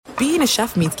being a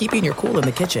chef means keeping your cool in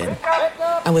the kitchen.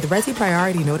 And with Resi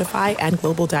Priority Notify and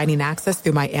Global Dining Access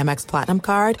through my Amex Platinum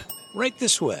card, Right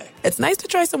this way. it's nice to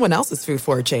try someone else's food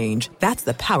for a change. That's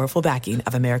the powerful backing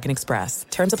of American Express.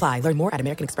 Terms apply. Learn more at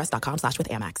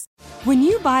americanexpress.com/withAmex. When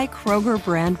you buy Kroger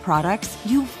brand products,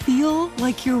 you feel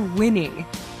like you're winning.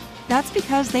 That's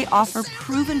because they offer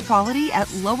proven quality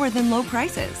at lower than low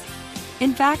prices.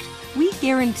 In fact, we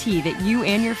guarantee that you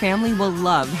and your family will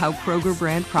love how Kroger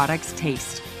brand products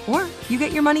taste, or you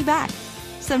get your money back.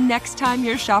 So next time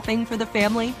you're shopping for the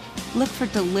family, look for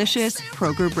delicious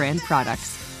Kroger brand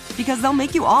products, because they'll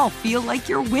make you all feel like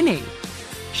you're winning.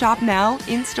 Shop now,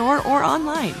 in-store, or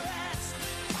online.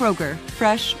 Kroger,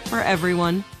 fresh for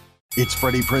everyone. It's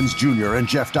Freddie Prinze Jr. and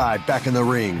Jeff Dye back in the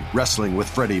ring. Wrestling with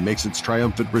Freddie makes its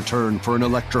triumphant return for an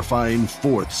electrifying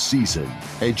 4th season.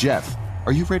 Hey, Jeff,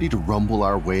 are you ready to rumble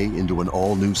our way into an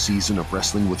all-new season of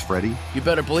Wrestling with Freddie? You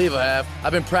better believe I have.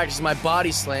 I've been practicing my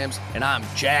body slams, and I'm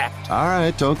jacked. All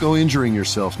right, don't go injuring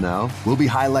yourself now. We'll be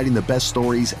highlighting the best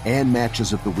stories and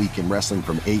matches of the week in wrestling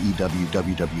from AEW,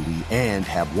 WWE, and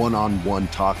have one-on-one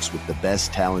talks with the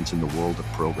best talents in the world of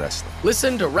pro wrestling.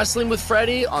 Listen to Wrestling with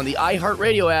Freddie on the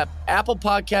iHeartRadio app, Apple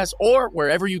Podcasts, or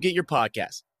wherever you get your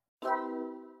podcasts.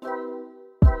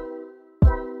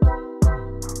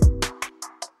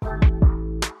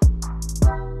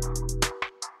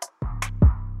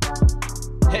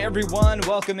 Hey everyone,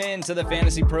 welcome in to the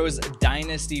Fantasy Pros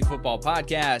Dynasty Football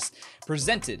Podcast,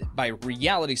 presented by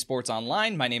Reality Sports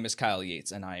Online. My name is Kyle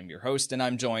Yates, and I am your host, and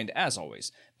I'm joined, as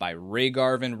always, by Ray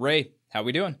Garvin. Ray, how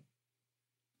we doing?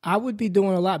 I would be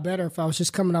doing a lot better if I was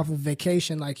just coming off of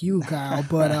vacation like you, Kyle,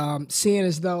 but seeing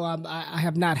as though I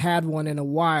have not had one in a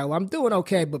while, I'm doing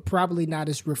okay, but probably not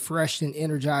as refreshed and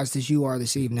energized as you are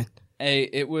this evening. Hey,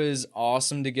 it was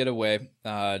awesome to get away,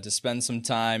 to spend some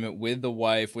time with the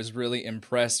wife. Was really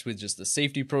impressed with just the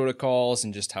safety protocols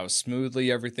and just how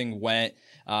smoothly everything went,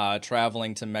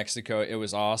 traveling to Mexico. It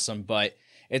was awesome, but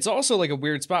it's also like a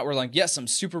weird spot where, like, yes, I'm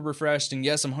super refreshed, and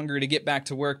yes, I'm hungry to get back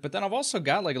to work, but then I've also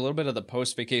got like a little bit of the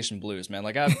post-vacation blues, man.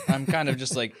 Like I'm kind of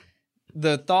just like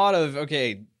the thought of,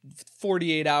 okay,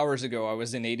 48 hours ago I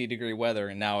was in 80-degree weather,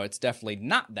 and now it's definitely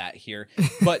not that here.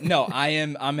 But no,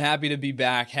 I'm happy to be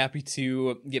back, happy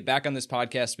to get back on this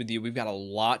podcast with you. We've got a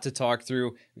lot to talk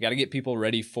through. We got to get people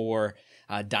ready for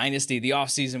Dynasty, the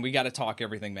offseason. We got to talk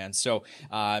everything, man. So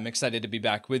I'm excited to be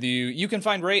back with you. You can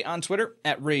find Ray on Twitter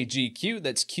at RayGQ.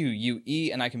 That's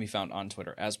QUE, and I can be found on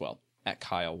Twitter as well at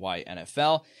Kyle Y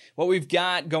NFL. What we've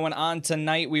got going on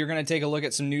tonight, we are going to take a look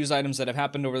at some news items that have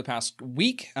happened over the past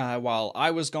week while I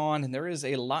was gone, and there is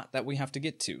a lot that we have to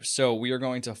get to. So we are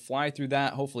going to fly through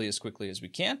that, hopefully as quickly as we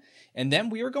can. And then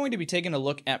we are going to be taking a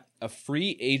look at a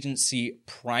free agency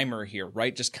primer here,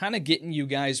 right? Just kind of getting you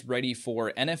guys ready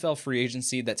for NFL free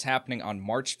agency that's happening on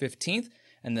March 15th.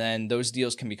 And then those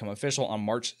deals can become official on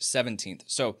March 17th.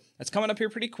 So that's coming up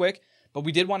here pretty quick, but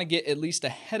we did want to get at least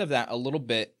ahead of that a little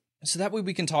bit, so that way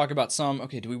we can talk about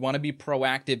do we want to be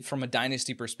proactive from a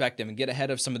dynasty perspective and get ahead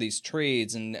of some of these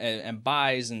trades and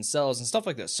buys and sells and stuff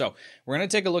like this. So we're going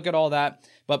to take a look at all that.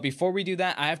 But before we do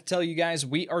that, I have to tell you guys,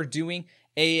 we are doing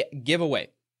a giveaway.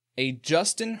 A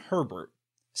Justin Herbert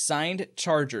signed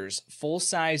Chargers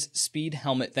full-size speed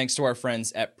helmet, thanks to our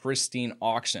friends at Pristine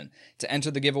Auction. To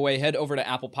enter the giveaway, head over to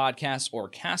Apple Podcasts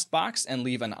or CastBox and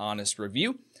leave an honest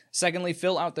review. Secondly,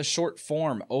 fill out the short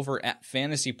form over at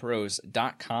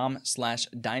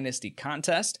fantasypros.com/dynasty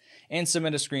contest and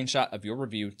submit a screenshot of your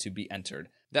review to be entered.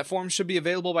 That form should be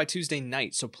available by Tuesday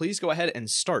night, so please go ahead and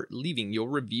start leaving your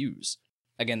reviews.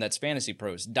 Again, that's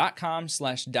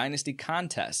fantasypros.com/dynasty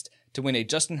contest to win a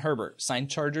Justin Herbert signed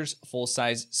Chargers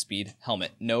full-size speed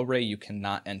helmet. No, Ray, you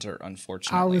cannot enter,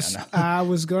 unfortunately. I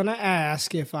was going to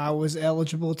ask if I was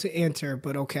eligible to enter,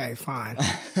 but okay, fine.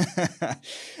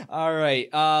 All right,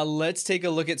 let's take a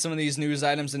look at some of these news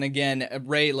items. And again,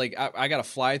 Ray, like I got to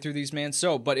fly through these, man.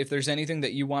 So, but if there's anything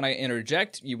that you want to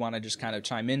interject, you want to just kind of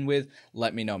chime in with,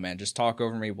 let me know, man. Just talk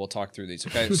over me. We'll talk through these,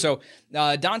 okay? So,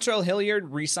 Dontrell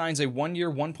Hilliard re-signs a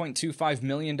one-year, $1.25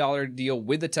 million deal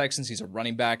with the Texans. He's a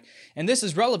running back. And this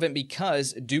is relevant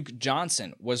because Duke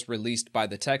Johnson was released by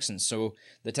the Texans. So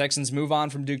the Texans move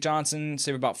on from Duke Johnson,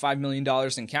 save about $5 million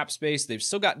in cap space. They've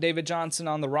still got David Johnson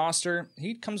on the roster.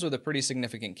 He comes with a pretty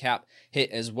significant cap hit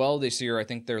as well this year. I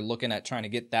think they're looking at trying to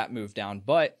get that moved down.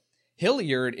 But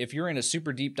Hilliard, if you're in a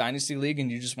super deep dynasty league and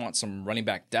you just want some running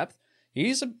back depth,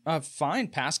 he's a fine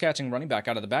pass-catching running back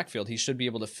out of the backfield. He should be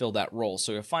able to fill that role.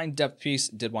 So a fine depth piece,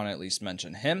 did want to at least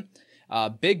mention him.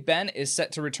 Big Ben is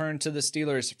set to return to the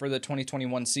Steelers for the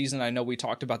 2021 season. I know we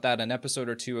talked about that an episode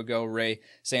or two ago, Ray,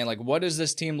 saying, like, what does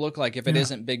this team look like if it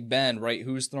isn't Big Ben, right?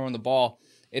 Who's throwing the ball?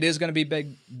 it is going to be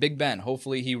Big Ben.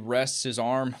 Hopefully he rests his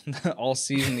arm all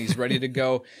season. He's ready to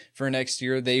go for next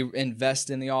year. They invest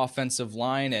in the offensive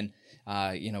line, and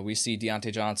we see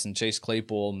Deontay Johnson, Chase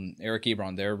Claypool, and Eric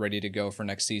Ebron. They're ready to go for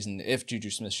next season if Juju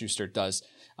Smith-Schuster does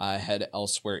head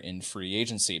elsewhere in free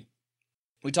agency.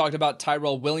 We talked about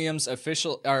Tyrell Williams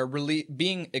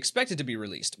being expected to be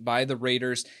released by the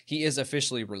Raiders. He is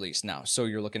officially released now. So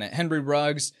you're looking at Henry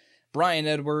Ruggs, Brian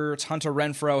Edwards, Hunter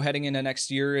Renfrow heading into next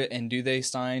year. And do they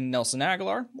sign Nelson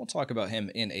Aguilar? We'll talk about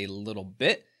him in a little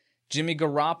bit. Jimmy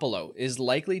Garoppolo is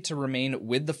likely to remain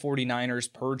with the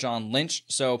 49ers per John Lynch.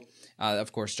 So,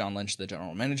 of course, John Lynch, the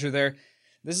general manager there.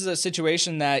 This is a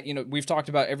situation that, we've talked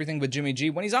about everything with Jimmy G.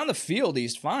 When he's on the field,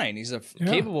 he's fine. He's a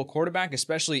capable quarterback,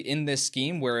 especially in this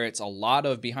scheme where it's a lot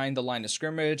of behind the line of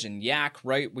scrimmage and yak,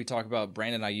 right? We talk about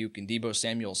Brandon Ayuk and Deebo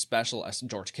Samuel,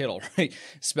 George Kittle, right?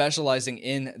 Specializing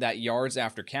in that yards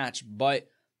after catch. But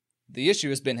the issue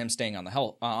has been him staying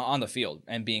on the field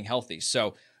and being healthy.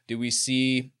 So do we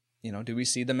see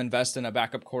them invest in a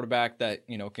backup quarterback that,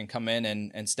 can come in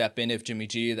and step in if Jimmy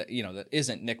G, that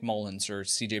isn't Nick Mullins or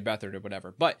CJ Beathard or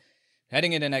whatever. But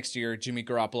heading into next year, Jimmy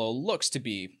Garoppolo looks to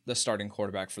be the starting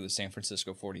quarterback for the San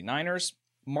Francisco 49ers.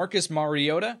 Marcus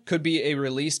Mariota could be a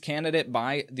release candidate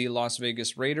by the Las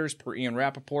Vegas Raiders per Ian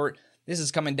Rappaport. This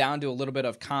is coming down to a little bit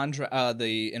of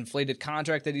the inflated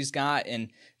contract that he's got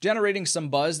and generating some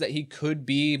buzz that he could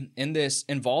be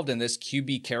involved in this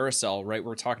QB carousel, right?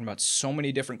 We're talking about so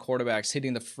many different quarterbacks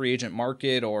hitting the free agent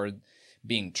market or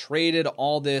being traded,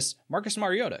 all this. Marcus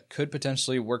Mariota could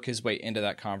potentially work his way into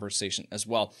that conversation as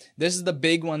well. This is the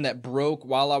big one that broke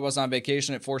while I was on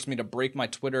vacation. It forced me to break my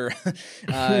Twitter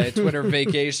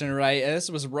vacation, right? And this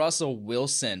was Russell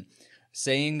Wilson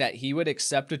saying that he would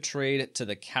accept a trade to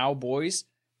the Cowboys,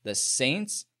 the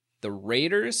Saints, the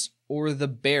Raiders, or the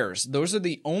Bears. Those are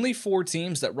the only 4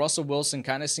 teams that Russell Wilson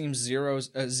kind of seems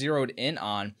zeroed in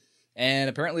on. And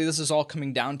apparently this is all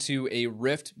coming down to a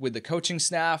rift with the coaching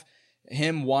staff,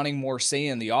 him wanting more say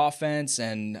in the offense,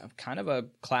 and kind of a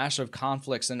clash of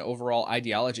conflicts and overall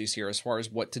ideologies here as far as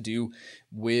what to do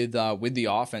with the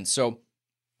offense. So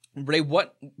Ray,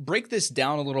 break this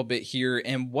down a little bit here,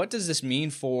 and what does this mean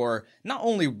for not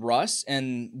only Russ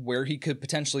and where he could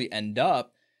potentially end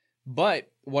up, but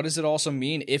what does it also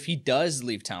mean if he does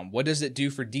leave town? What does it do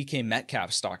for DK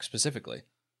Metcalf stock specifically?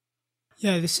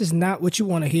 Yeah, this is not what you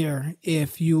want to hear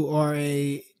if you are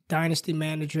a dynasty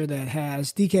manager that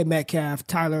has DK Metcalf,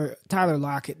 Tyler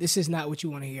Lockett. This is not what you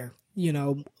want to hear.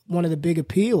 One of the big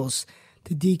appeals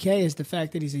to DK is the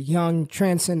fact that he's a young,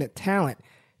 transcendent talent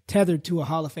tethered to a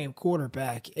Hall of Fame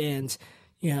quarterback. And,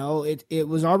 it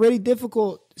was already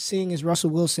difficult seeing as Russell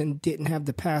Wilson didn't have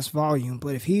the pass volume.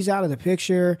 But if he's out of the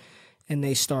picture and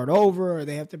they start over or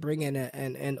they have to bring in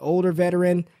an older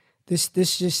veteran, this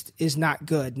just is not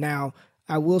good. Now,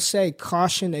 I will say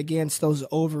caution against those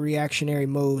overreactionary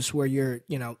moves where you're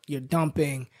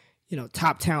dumping,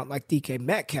 top talent like DK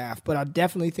Metcalf. But I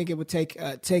definitely think it would take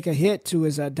a hit to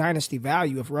his dynasty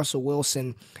value if Russell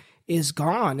Wilson is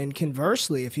gone. And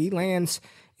conversely, if he lands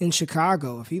in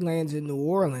Chicago, if he lands in New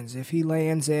Orleans, if he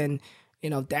lands in,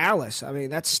 Dallas, I mean,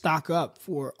 that's stock up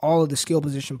for all of the skill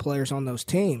position players on those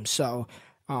teams. So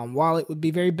while it would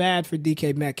be very bad for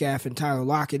DK Metcalf and Tyler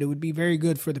Lockett, it would be very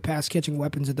good for the pass catching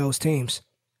weapons of those teams.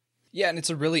 Yeah, and it's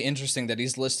a really interesting that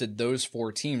he's listed those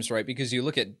 4 teams, right? Because you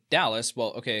look at Dallas, well,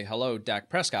 okay, hello, Dak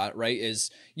Prescott, right?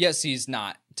 Yes, he's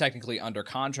not technically under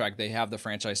contract. They have the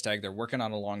franchise tag. They're working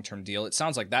on a long-term deal. It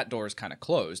sounds like that door is kind of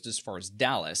closed as far as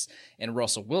Dallas and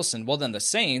Russell Wilson. Well, then the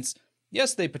Saints,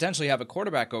 yes, they potentially have a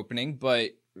quarterback opening, but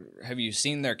have you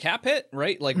seen their cap hit,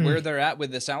 right? Like where they're at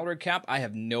with the salary cap? I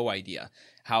have no idea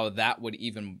how that would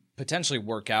even potentially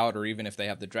work out, or even if they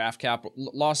have the draft cap.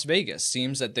 Las Vegas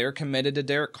seems that they're committed to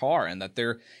Derek Carr and that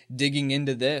they're digging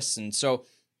into this. And so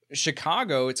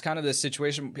Chicago, it's kind of this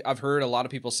situation. I've heard a lot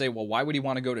of people say, well, why would he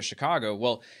want to go to Chicago?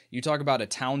 Well, you talk about a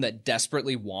town that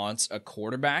desperately wants a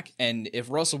quarterback. And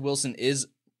if Russell Wilson is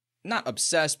not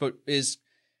obsessed, but is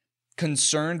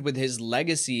concerned with his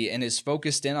legacy and is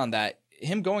focused in on that,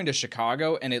 him going to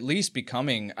Chicago and at least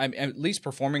performing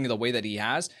the way that he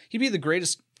has, he'd be the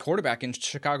greatest quarterback in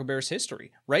Chicago Bears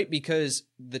history, right? Because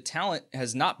the talent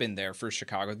has not been there for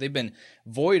Chicago. They've been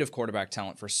void of quarterback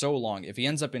talent for so long. If he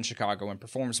ends up in Chicago and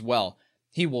performs well,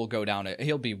 he will go down.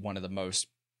 He'll be one of the most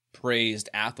praised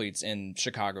athletes in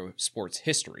Chicago sports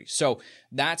history. So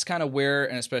that's kind of where,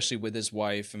 and especially with his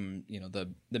wife and,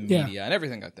 the media and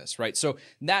everything like this, right? So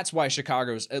that's why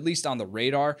Chicago's at least on the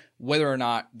radar. Whether or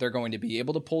not they're going to be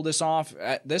able to pull this off,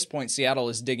 at this point, Seattle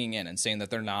is digging in and saying that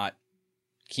they're not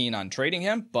keen on trading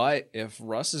him. But if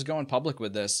Russ is going public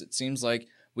with this, it seems like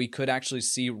we could actually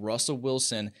see Russell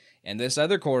Wilson And this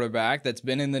other quarterback that's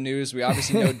been in the news, we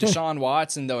obviously know Deshaun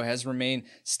Watson, though, has remained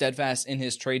steadfast in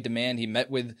his trade demand. He met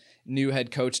with new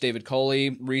head coach David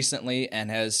Culley recently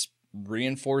and has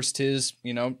reinforced his,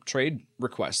 trade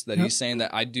request that he's saying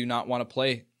that I do not want to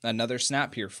play another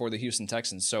snap here for the Houston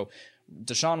Texans. So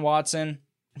Deshaun Watson,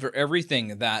 for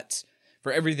everything that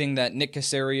Nick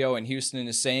Caserio and Houston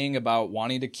is saying about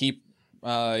wanting to keep,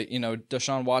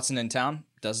 Deshaun Watson in town,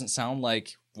 doesn't sound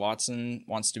like Watson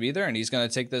wants to be there, and he's going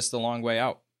to take this the long way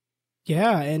out.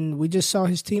 Yeah, and we just saw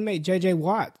his teammate J.J.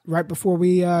 Watt right before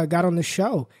we got on the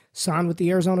show sign with the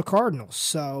Arizona Cardinals.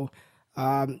 So,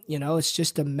 it's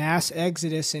just a mass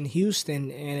exodus in Houston,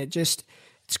 and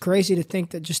it's crazy to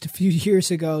think that just a few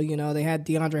years ago, they had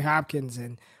DeAndre Hopkins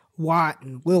and Watt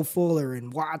and Will Fuller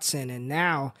and Watson, and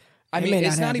now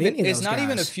it's not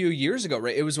even a few years ago,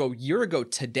 right? It was a year ago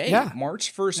today,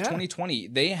 March 1st, 2020.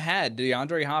 They had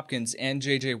DeAndre Hopkins and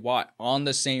JJ Watt on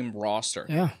the same roster.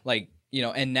 Yeah.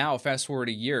 And now fast forward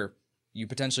a year, you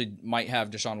potentially might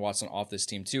have Deshaun Watson off this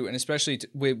team too. And especially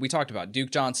we talked about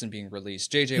Duke Johnson being released,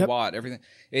 JJ Watt, everything.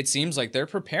 It seems like they're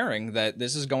preparing that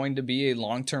this is going to be a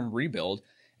long-term rebuild.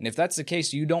 And if that's the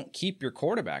case, you don't keep your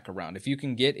quarterback around if you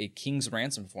can get a king's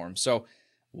ransom for him. So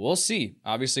we'll see.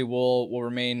 Obviously,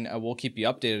 we'll keep you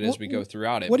updated as we go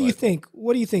throughout it. What do you think?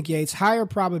 What do you think, Yates? Higher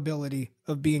probability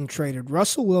of being traded,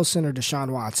 Russell Wilson or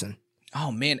Deshaun Watson?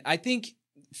 Oh man, I think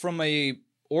from a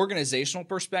organizational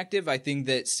perspective, I think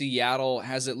that Seattle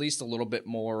has at least a little bit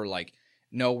more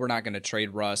no, we're not going to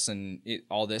trade Russ and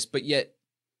all this. But yet,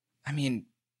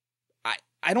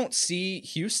 I don't see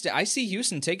Houston. I see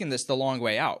Houston taking this the long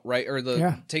way out, right? Or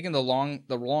taking the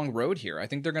long road here. I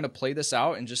think they're going to play this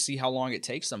out and just see how long it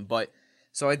takes them. But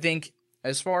so I think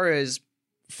as far as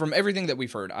from everything that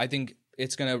we've heard, I think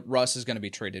Russ is going to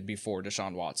be traded before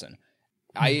Deshaun Watson.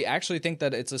 I actually think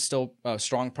that it's still a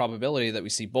strong probability that we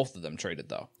see both of them traded,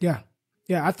 though. Yeah.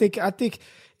 I think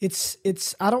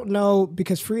it's I don't know,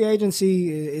 because free agency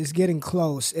is getting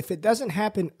close. If it doesn't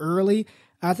happen early,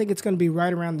 I think it's going to be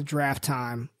right around the draft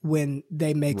time when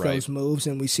they make those moves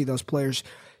and we see those players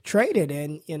traded.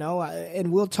 And,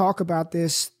 and we'll talk about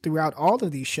this throughout all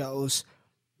of these shows.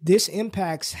 This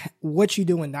impacts what you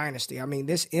do in Dynasty.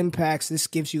 This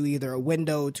gives you either a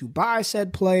window to buy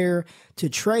said player, to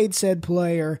trade said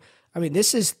player.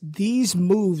 These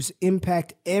moves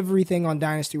impact everything on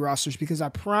Dynasty rosters, because I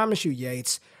promise you,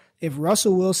 Yates, if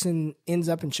Russell Wilson ends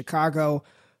up in Chicago,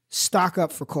 stock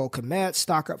up for Cole Kmet,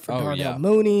 stock up for Darnell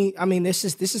Mooney. This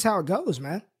is how it goes,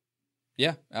 man.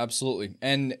 Yeah, absolutely.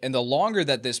 And the longer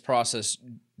that this process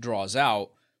draws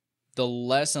out, the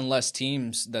less and less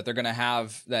teams that they're going to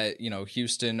have that,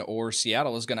 Houston or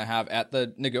Seattle is going to have at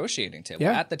the negotiating table,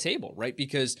 at the table, right?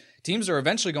 Because teams are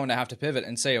eventually going to have to pivot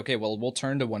and say, okay, well, we'll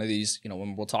turn to one of these,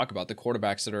 when we'll talk about the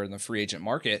quarterbacks that are in the free agent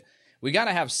market, we got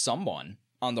to have someone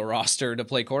on the roster to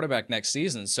play quarterback next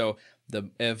season. So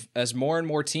as more and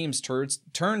more teams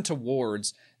turn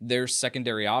towards their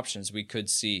secondary options, we could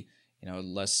see,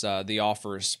 less the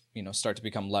offers, start to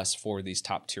become less for these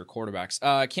top tier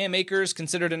quarterbacks. Cam Akers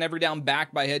considered an every down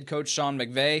back by head coach Sean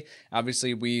McVay.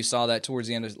 Obviously, we saw that towards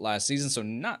the end of last season, so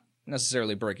not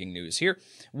necessarily breaking news here.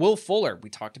 Will Fuller, we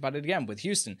talked about it again with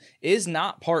Houston, is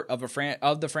not part of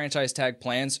the franchise tag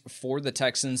plans for the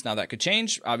Texans. Now that could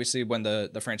change, obviously, when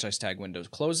the franchise tag window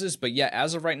closes. But yeah,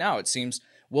 as of right now, it seems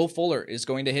Will Fuller is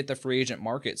going to hit the free agent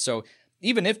market. So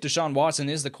even if Deshaun Watson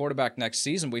is the quarterback next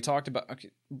season, we talked about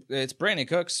it's Brandon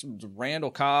Cooks,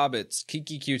 Randall Cobb, it's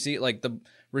Kiki QT, the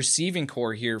receiving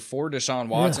core here for Deshaun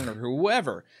Watson or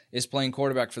whoever is playing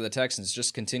quarterback for the Texans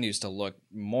just continues to look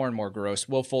more and more gross.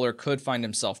 Will Fuller could find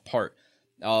himself part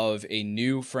of a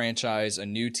new franchise, a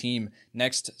new team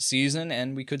next season,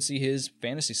 and we could see his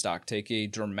fantasy stock take a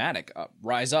dramatic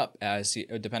rise up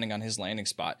depending on his landing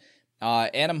spot.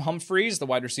 Adam Humphries, the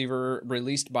wide receiver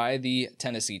released by the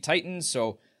Tennessee Titans.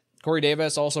 So Corey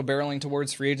Davis also barreling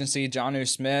towards free agency. Jonnu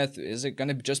Smith, is it going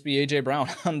to just be A.J. Brown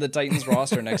on the Titans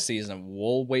roster next season?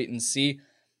 We'll wait and see.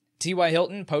 T.Y.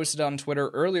 Hilton posted on Twitter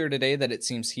earlier today that it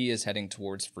seems he is heading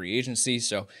towards free agency.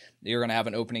 So you're going to have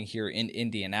an opening here in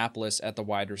Indianapolis at the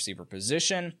wide receiver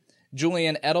position.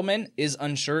 Julian Edelman is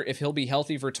unsure if he'll be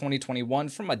healthy for 2021.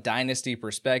 From a dynasty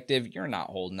perspective, you're not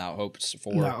holding out hopes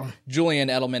for Julian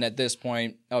Edelman at this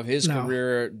point of his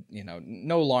career,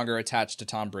 no longer attached to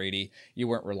Tom Brady. You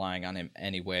weren't relying on him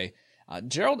anyway.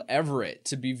 Gerald Everett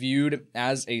to be viewed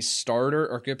as a starter,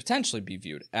 or could potentially be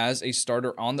viewed as a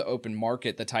starter on the open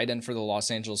market, the tight end for the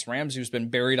Los Angeles Rams, who's been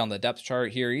buried on the depth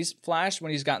chart here. He's flashed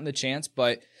when he's gotten the chance,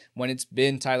 but when it's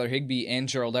been Tyler Higbee and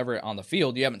Gerald Everett on the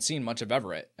field, you haven't seen much of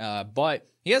Everett. But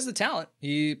he has the talent.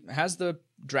 He has the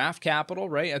draft capital,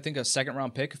 right? I think a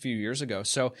second-round pick a few years ago.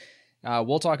 So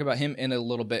We'll talk about him in a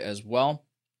little bit as well.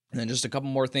 And then just a couple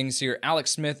more things here.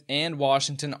 Alex Smith and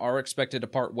Washington are expected to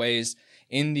part ways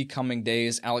in the coming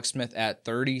days. Alex Smith at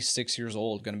 36 years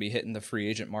old, going to be hitting the free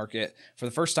agent market for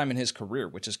the first time in his career,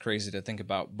 which is crazy to think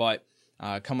about. But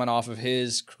coming off of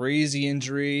his crazy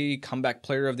injury, comeback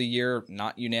player of the year,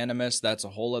 not unanimous. That's a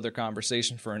whole other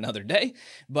conversation for another day.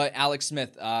 But Alex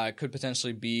Smith could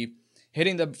potentially be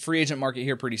hitting the free agent market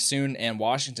here pretty soon, and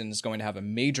Washington is going to have a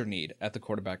major need at the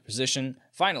quarterback position.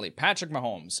 Finally, Patrick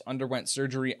Mahomes underwent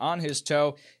surgery on his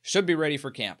toe, should be ready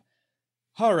for camp.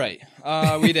 All right,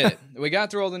 we did it. We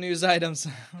got through all the news items.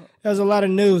 There's a lot of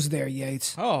news there,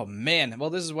 Yates. Oh man, well,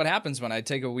 this is what happens when I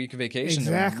take a week of vacation.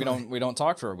 Exactly. We don't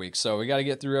talk for a week, so we got to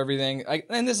get through everything.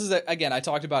 And this is again, I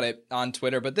talked about it on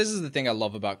Twitter, but this is the thing I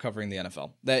love about covering the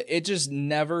NFL, that it just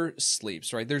never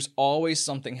sleeps. Right? There's always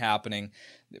something happening.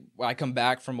 I come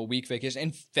back from a week vacation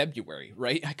in February,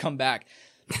 right? I come back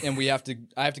and I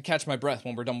have to catch my breath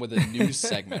when we're done with the news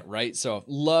segment, right? So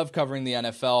love covering the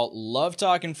NFL, love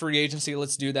talking free agency.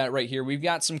 Let's do that right here. We've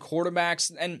got some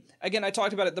quarterbacks. And again, I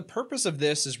talked about it. The purpose of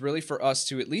this is really for us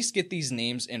to at least get these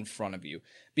names in front of you,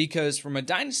 because from a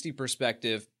dynasty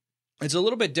perspective, it's a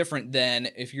little bit different than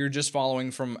if you're just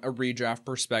following from a redraft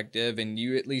perspective and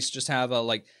you at least just have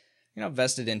a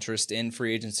vested interest in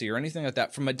free agency or anything like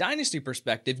that. From a dynasty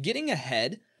perspective, getting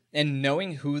ahead and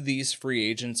knowing who these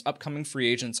upcoming free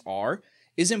agents are,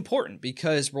 is important,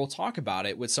 because we'll talk about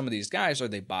it with some of these guys. Are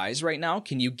they buys right now?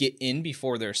 Can you get in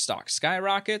before their stock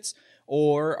skyrockets?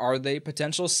 Or are they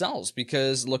potential sells?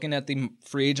 Because looking at the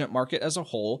free agent market as a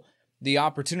whole, the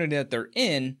opportunity that they're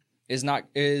in is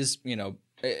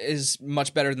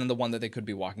much better than the one that they could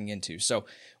be walking into. So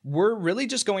we're really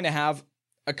just going to have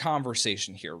a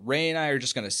conversation here. Ray and I are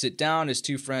just going to sit down as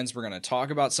two friends. We're going to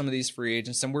talk about some of these free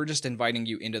agents, and we're just inviting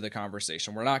you into the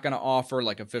conversation. We're not going to offer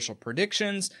official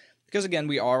predictions, because again,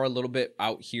 we are a little bit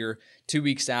out here, 2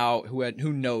 weeks out.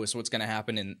 Who knows what's going to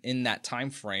happen in that time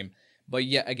frame? But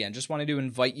yet again, just wanted to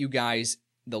invite you guys,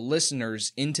 the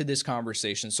listeners, into this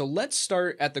conversation. So let's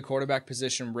start at the quarterback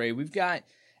position, Ray. We've got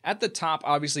at the top,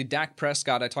 obviously, Dak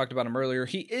Prescott. I talked about him earlier.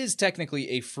 He is technically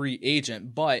a free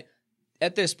agent, but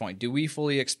at this point, do we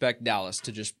fully expect Dallas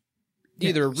to just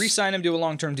either re-sign him to a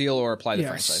long-term deal or apply the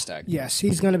franchise tag? Yes,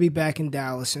 he's going to be back in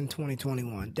Dallas in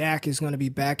 2021. Dak is going to be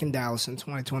back in Dallas in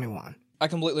 2021. I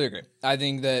completely agree. I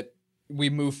think that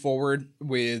we move forward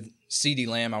with CeeDee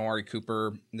Lamb, Amari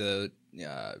Cooper, the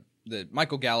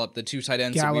Michael Gallup, the two tight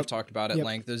ends that we've talked about at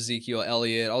length, Ezekiel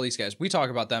Elliott, all these guys. We talk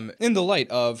about them in the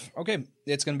light of, okay,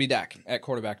 it's going to be Dak at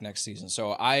quarterback next season.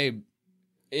 So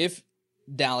if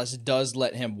Dallas does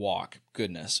let him walk,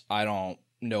 goodness, I don't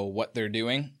know what they're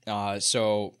doing.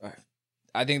 So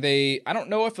I think I don't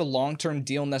know if a long-term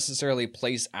deal necessarily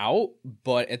plays out,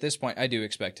 but at this point, I do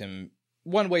expect him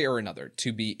one way or another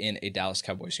to be in a Dallas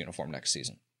Cowboys uniform next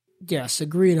season. Yes,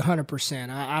 agreed 100%.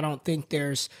 I don't think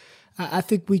I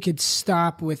think we could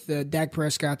stop with Dak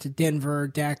Prescott to Denver,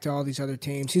 Dak to all these other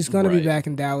teams. He's going to be back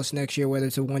in Dallas next year, whether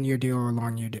it's a one-year deal or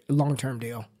a long-term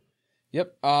deal.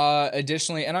 Yep.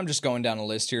 Additionally, and I'm just going down a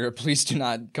list here. Please do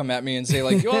not come at me and say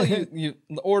well, you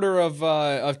the order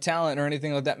of talent or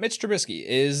anything like that. Mitch Trubisky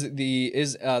is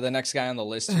the next guy on the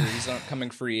list here. He's an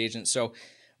upcoming free agent. So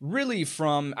really,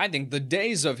 from I think the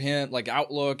days of him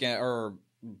outlook or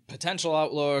potential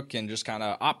outlook and just kind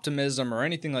of optimism or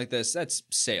anything like this, that's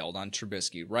sailed on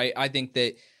Trubisky, right? I think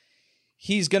that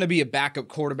he's going to be a backup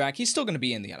quarterback. He's still going to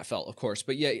be in the NFL, of course.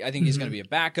 But yeah, I think he's going to be a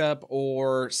backup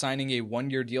or signing a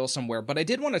one-year deal somewhere. But I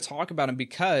did want to talk about him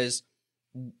because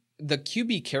the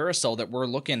QB carousel that we're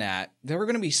looking at, there are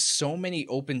going to be so many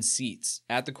open seats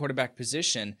at the quarterback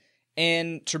position.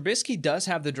 And Trubisky does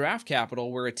have the draft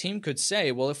capital where a team could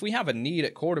say, well, if we have a need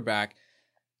at quarterback,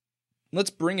 let's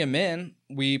bring him in.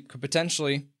 We could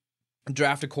potentially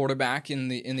draft a quarterback in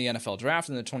the NFL draft,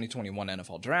 in the 2021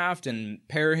 NFL draft, and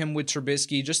pair him with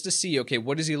Trubisky just to see, okay,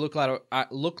 what does he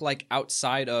look like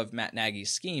outside of Matt Nagy's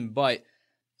scheme? But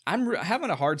I'm having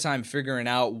a hard time figuring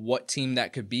out what team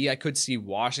that could be. I could see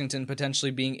Washington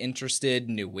potentially being interested,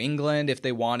 New England if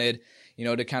they wanted,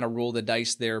 to kind of roll the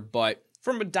dice there. But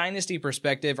from a dynasty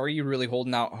perspective, are you really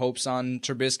holding out hopes on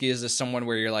Trubisky? Is this someone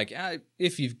where you're like,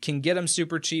 if you can get him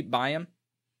super cheap, buy him?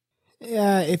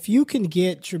 Yeah, if you can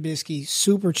get Trubisky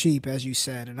super cheap, as you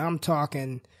said, and I'm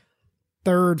talking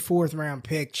third, fourth round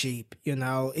pick cheap,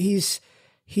 he's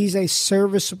a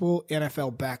serviceable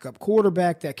NFL backup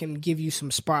quarterback that can give you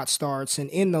some spot starts, and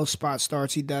in those spot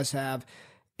starts, he does have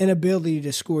an ability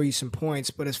to score you some points.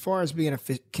 But as far as being a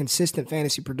consistent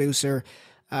fantasy producer,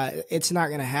 it's not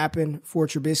going to happen for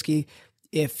Trubisky.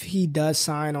 If he does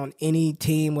sign on any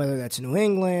team, whether that's New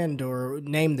England or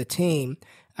name the team,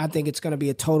 I think it's going to be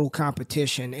a total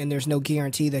competition, and there's no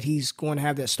guarantee that he's going to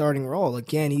have that starting role.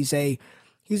 Again, he's a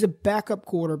backup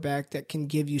quarterback that can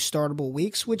give you startable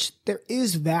weeks, which there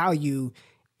is value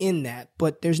in that,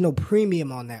 but there's no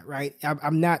premium on that, right?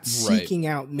 I'm not seeking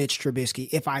out Mitch Trubisky.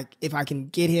 If I can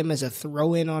get him as a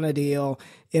throw-in on a deal,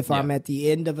 if I'm at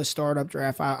the end of a startup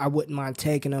draft, I wouldn't mind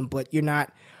taking him, but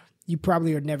you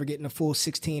probably are never getting a full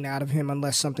 16 out of him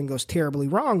unless something goes terribly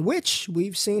wrong, which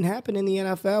we've seen happen in the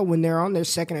NFL when they're on their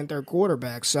second and third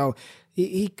quarterback. So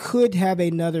he could have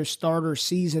another starter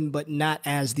season, but not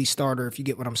as the starter, if you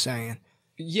get what I'm saying.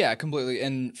 Yeah, completely.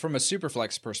 And from a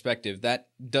superflex perspective, that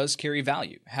does carry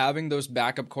value. Having those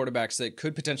backup quarterbacks that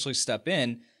could potentially step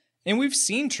in. And we've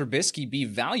seen Trubisky be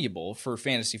valuable for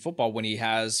fantasy football when he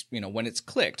has, when it's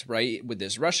clicked, right? With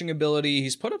his rushing ability,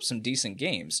 he's put up some decent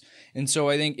games. And so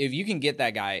I think if you can get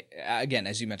that guy, again,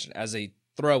 as you mentioned, as a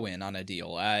throw-in on a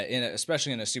deal,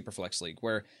 especially in a superflex league,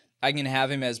 where I can have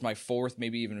him as my fourth,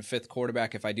 maybe even fifth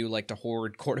quarterback if I do like to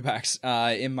hoard quarterbacks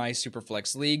in my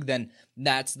Superflex league, then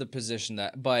that's the position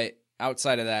but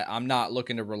outside of that, I'm not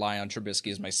looking to rely on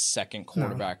Trubisky as my second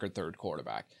quarterback or third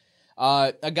quarterback.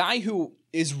 A guy who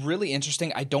is really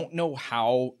interesting, I don't know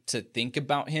how to think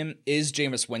about him, is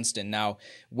Jameis Winston. Now,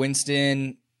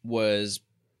 Winston was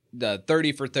the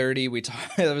 30 for 30.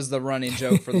 That was the running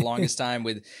joke for the longest time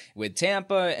with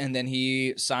Tampa, and then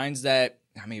he signs that.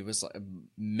 It was a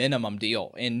minimum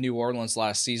deal in New Orleans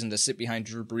last season to sit behind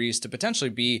Drew Brees to potentially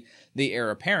be the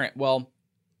heir apparent. Well,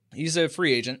 he's a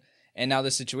free agent, and now the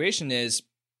situation is,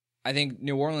 I think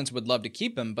New Orleans would love to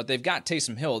keep him, but they've got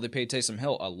Taysom Hill. They paid Taysom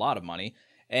Hill a lot of money,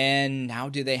 and now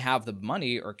do they have the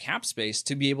money or cap space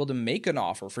to be able to make an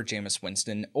offer for Jameis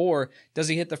Winston, or does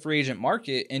he hit the free agent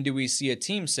market, and do we see a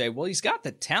team say, well, he's got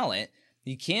the talent,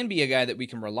 he can be a guy that we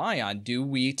can rely on. Do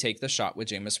we take the shot with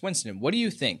Jameis Winston? What do you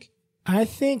think? I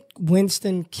think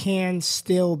Winston can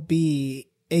still be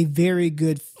a very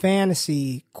good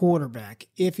fantasy quarterback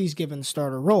if he's given the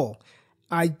starter role.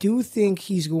 I do think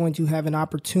he's going to have an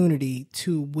opportunity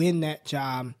to win that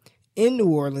job in New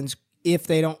Orleans if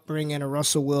they don't bring in a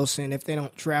Russell Wilson, if they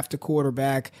don't draft a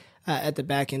quarterback at the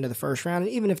back end of the first round.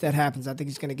 And even if that happens, I think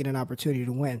he's going to get an opportunity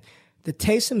to win. The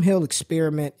Taysom Hill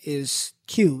experiment is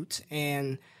cute,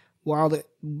 and while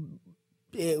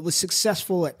it was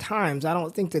successful at times, I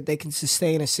don't think that they can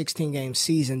sustain a 16-game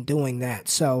season doing that.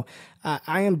 So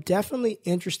I am definitely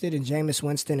interested in Jameis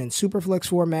Winston in Superflex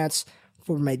formats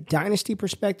from a dynasty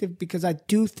perspective, because I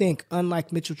do think,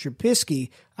 unlike Mitchell Trubisky,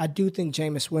 I do think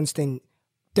Jameis Winston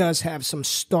does have some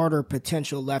starter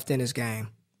potential left in his game.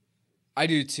 I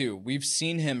do too. We've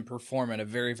seen him perform at a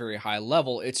very, very high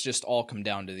level. It's just all come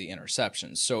down to the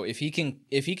interceptions. So if he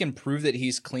can prove that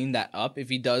he's cleaned that up, if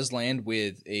he does land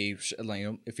with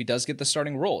if he does get the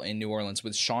starting role in New Orleans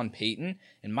with Sean Payton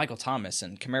and Michael Thomas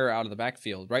and Kamara out of the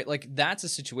backfield, right? Like, that's a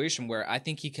situation where I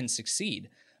think he can succeed.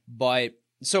 But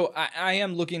so I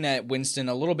am looking at Winston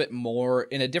a little bit more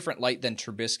in a different light than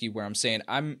Trubisky, where I'm saying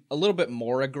I'm a little bit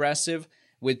more aggressive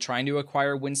with trying to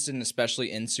acquire Winston,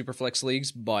 especially in Superflex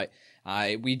leagues, but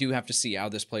we do have to see how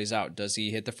this plays out. Does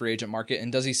he hit the free agent market,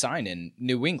 and does he sign in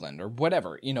New England or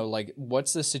whatever?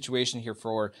 What's the situation here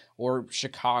or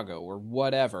Chicago or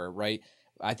whatever, right?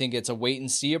 I think it's a wait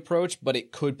and see approach, but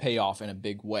it could pay off in a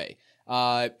big way.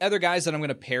 Other guys that I'm going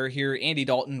to pair here, Andy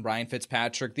Dalton, Ryan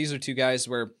Fitzpatrick. These are two guys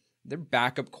where they're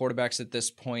backup quarterbacks at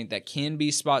this point that can be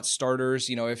spot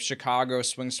starters. If Chicago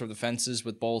swings for the fences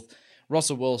with both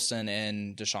Russell Wilson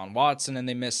and Deshaun Watson, and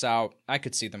they miss out, I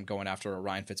could see them going after a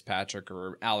Ryan Fitzpatrick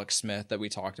or Alex Smith that we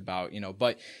talked about,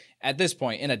 but at this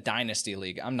point in a dynasty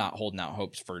league, I'm not holding out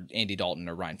hopes for Andy Dalton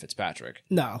or Ryan Fitzpatrick.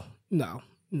 No.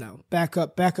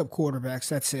 Backup quarterbacks.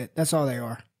 That's it. That's all they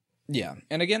are. Yeah.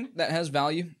 And again, that has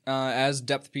value as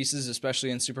depth pieces, especially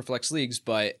in Superflex leagues.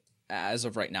 But as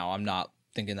of right now, I'm not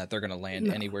thinking that they're going to land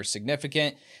anywhere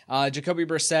significant. Jacoby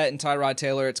Brissett and Tyrod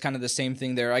Taylor, it's kind of the same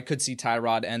thing there. I could see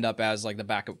Tyrod end up as like the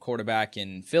backup quarterback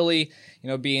in Philly,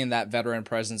 being that veteran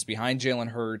presence behind Jalen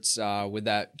Hurts with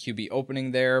that QB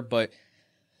opening there. But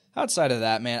outside of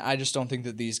that, man, I just don't think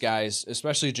that these guys,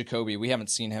 especially Jacoby, we haven't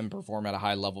seen him perform at a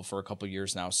high level for a couple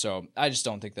years now. So I just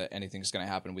don't think that anything's going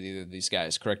to happen with either of these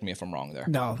guys. Correct me if I'm wrong there.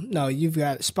 No, you've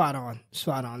got it spot on.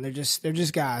 They're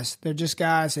just guys. They're just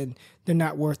guys, and they're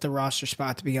not worth the roster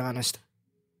spot, to be honest.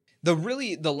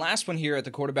 The last one here at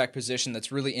the quarterback position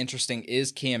that's really interesting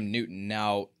is Cam Newton.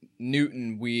 Now,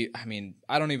 Newton,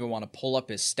 I don't even want to pull up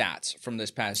his stats from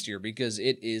this past year because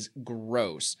it is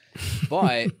gross.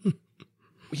 But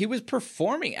he was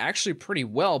performing actually pretty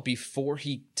well before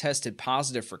he tested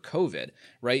positive for COVID,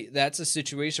 right? That's a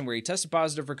situation where he tested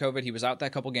positive for COVID. He was out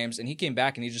that couple games, and he came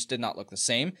back, and he just did not look the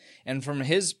same. And from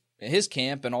his his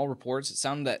camp and all reports, it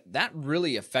sounded that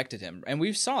really affected him. And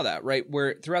we saw that, right?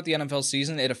 Where throughout the NFL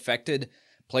season, it affected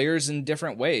players in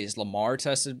different ways. Lamar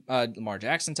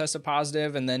Jackson tested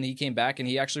positive, and then he came back and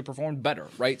he actually performed better,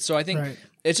 right? So I think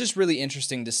it's just really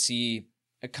interesting to see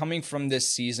coming from this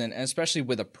season, and especially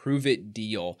with a prove-it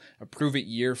deal, a prove-it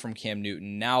year from Cam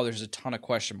Newton. Now there's a ton of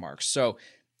question marks. So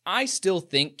I still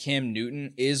think Cam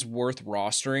Newton is worth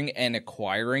rostering and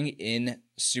acquiring in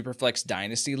Superflex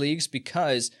Dynasty leagues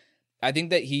because I think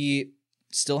that he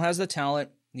still has the talent.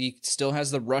 He still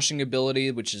has the rushing ability,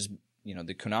 which is,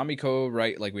 the Konami code,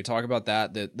 right? Like we talk about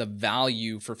that, the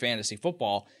value for fantasy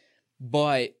football,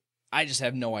 but I just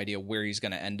have no idea where he's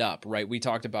going to end up, right? We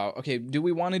talked about, okay, do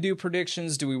we want to do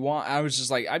predictions? I was just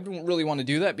like, I don't really want to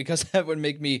do that because that would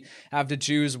make me have to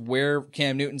choose where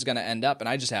Cam Newton's going to end up, and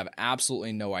I just have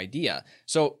absolutely no idea.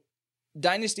 So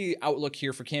Dynasty outlook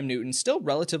here for Cam Newton, still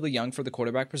relatively young for the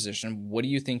quarterback position. What do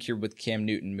you think here with Cam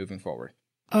Newton moving forward?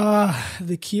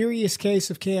 The curious case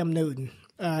of Cam Newton.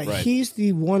 He's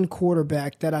the one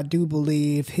quarterback that I do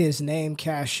believe his name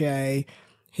cachet,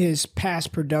 his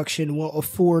past production will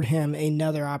afford him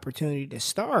another opportunity to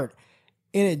start.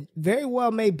 And it very well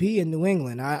may be in New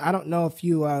England. I don't know if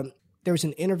you, there was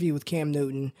an interview with Cam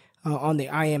Newton on the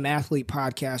I Am Athlete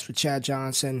podcast with Chad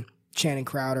Johnson, Channing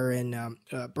Crowder, and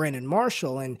Brandon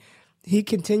Marshall. And he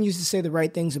continues to say the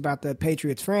right things about the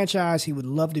Patriots franchise. He would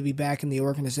love to be back in the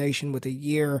organization with a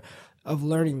year of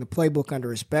learning the playbook under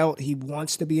his belt. He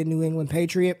wants to be a New England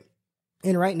Patriot.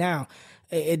 And right now,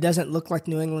 it doesn't look like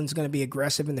New England's going to be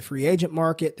aggressive in the free agent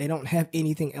market. They don't have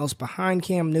anything else behind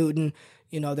Cam Newton.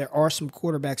 There are some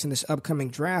quarterbacks in this upcoming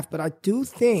draft, but I do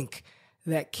think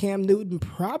that Cam Newton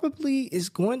probably is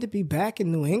going to be back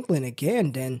in New England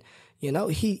again. And,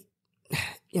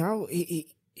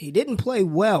 he didn't play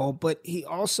well, but he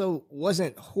also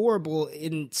wasn't horrible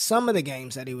in some of the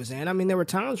games that he was in. I mean, there were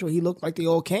times where he looked like the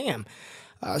old Cam.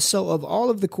 So of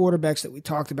all of the quarterbacks that we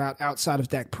talked about outside of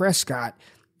Dak Prescott,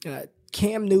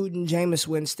 Cam Newton, Jameis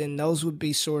Winston, those would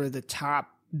be sort of the top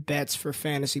bets for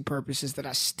fantasy purposes that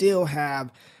I still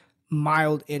have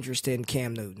mild interest in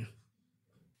Cam Newton.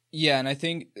 Yeah, and I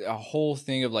think a whole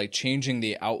thing of like changing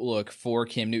the outlook for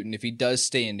Cam Newton, if he does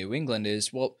stay in New England,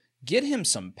 is, well, get him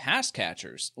some pass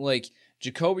catchers like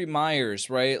Jacoby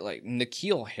Myers, right? Like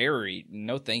N'Keal Harry,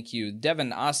 no thank you.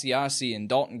 Devin Asiasi and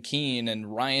Dalton Keene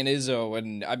and Ryan Izzo.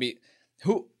 And I mean,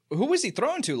 who was he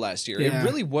throwing to last year? Yeah. It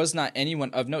really was not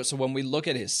anyone of note. So when we look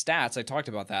at his stats, I talked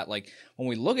about that. Like when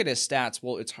we look at his stats,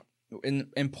 well, it's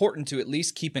important to at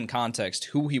least keep in context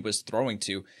who he was throwing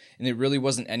to. And it really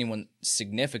wasn't anyone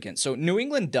significant. So New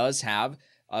England does have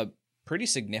a pretty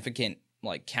significant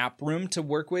like cap room to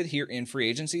work with here in free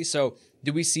agency. So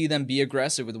do we see them be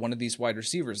aggressive with one of these wide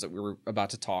receivers that we were about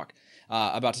to talk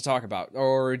about?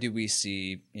 Or do we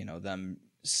see, them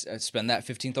spend that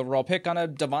 15th overall pick on a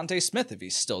Devontae Smith if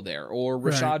he's still there, or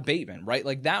Rashad Bateman, right?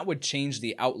 Like that would change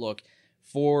the outlook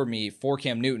for me for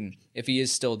Cam Newton if he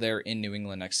is still there in New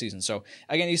England next season. So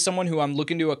again, he's someone who I'm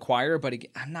looking to acquire, but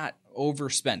I'm not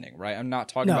overspending, right? I'm not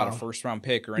talking about a first round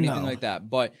pick or anything like that.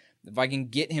 But if I can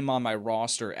get him on my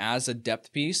roster as a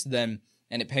depth piece, and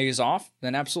it pays off,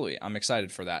 then absolutely, I'm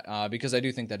excited for that because I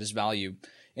do think that his value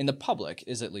in the public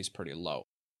is at least pretty low.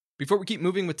 Before we keep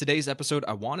moving with today's episode,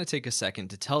 I want to take a second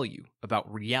to tell you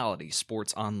about Reality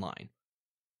Sports Online.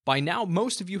 By now,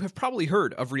 most of you have probably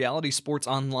heard of Reality Sports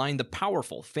Online, the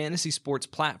powerful fantasy sports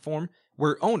platform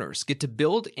where owners get to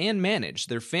build and manage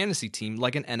their fantasy team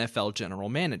like an NFL general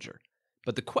manager.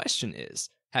 But the question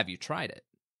is, have you tried it?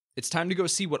 It's time to go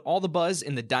see what all the buzz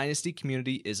in the Dynasty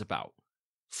community is about.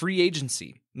 Free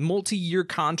agency, multi-year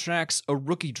contracts, a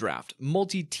rookie draft,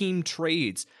 multi-team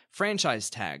trades, franchise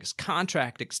tags,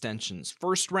 contract extensions,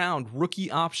 first-round rookie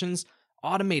options,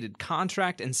 automated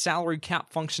contract and salary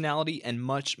cap functionality, and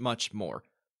much, much more.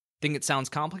 Think it sounds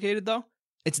complicated, though?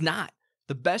 It's not.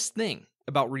 The best thing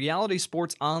about Reality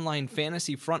Sports Online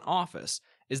Fantasy Front Office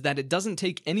is that it doesn't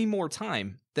take any more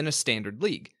time than a standard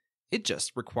league. It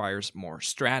just requires more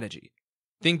strategy.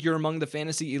 Think you're among the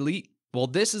fantasy elite? Well,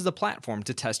 this is the platform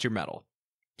to test your mettle.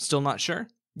 Still not sure?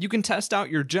 You can test out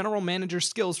your general manager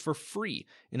skills for free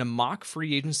in a mock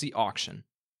free agency auction.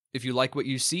 If you like what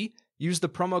you see, use the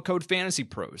promo code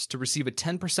FANTASYPROS to receive a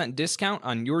 10% discount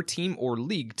on your team or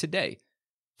league today.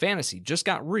 Fantasy just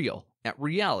got real at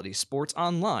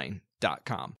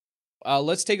realitysportsonline.com.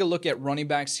 Let's take a look at running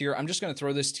backs here. I'm just going to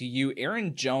throw this to you.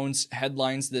 Aaron Jones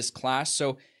headlines this class.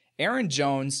 So Aaron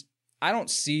Jones, I don't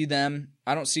see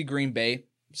Green Bay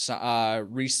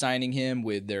re-signing him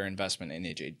with their investment in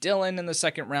A.J. Dillon in the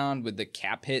second round, with the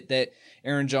cap hit that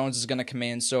Aaron Jones is going to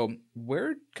command. So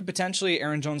where could potentially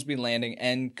Aaron Jones be landing,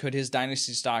 and could his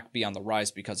dynasty stock be on the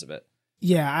rise because of it?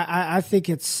 Yeah, I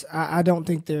think I don't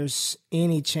think there's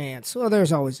any chance. Well,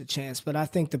 there's always a chance, but I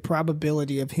think the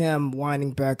probability of him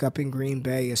winding back up in Green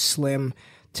Bay is slim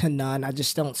to none. I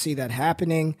just don't see that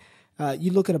happening.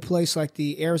 You look at a place like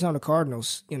the Arizona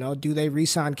Cardinals, do they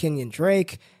re-sign Kenyon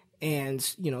Drake?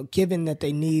 And, given that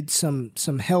they need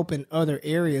some help in other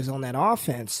areas on that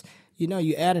offense,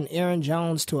 you add an Aaron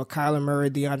Jones to a Kyler Murray,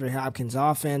 DeAndre Hopkins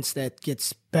offense that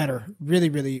gets better really,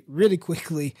 really, really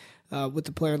quickly with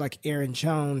a player like Aaron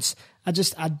Jones. I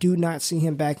do not see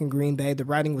him back in Green Bay. The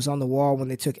writing was on the wall when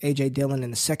they took A.J. Dillon in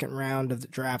the second round of the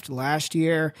draft last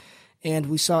year. And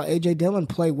we saw A.J. Dillon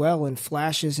play well in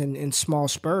flashes and in small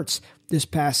spurts this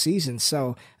past season.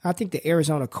 So I think the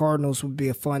Arizona Cardinals would be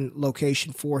a fun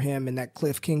location for him in that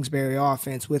Cliff Kingsbury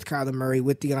offense with Kyler Murray,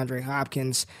 with DeAndre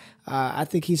Hopkins. I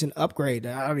think he's an upgrade.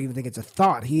 I don't even think it's a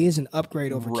thought. He is an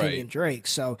upgrade over Kenyon Drake.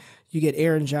 So you get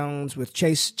Aaron Jones with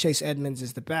Chase Edmonds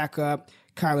as the backup,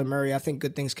 Kyler Murray. I think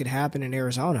good things could happen in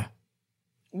Arizona.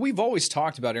 We've always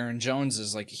talked about Aaron Jones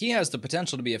as he has the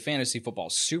potential to be a fantasy football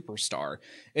superstar.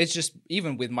 It's just,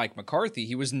 even with Mike McCarthy,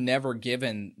 he was never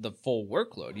given the full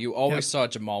workload. You always saw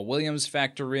Jamal Williams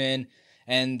factor in,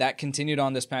 and that continued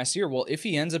on this past year. Well, if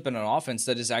he ends up in an offense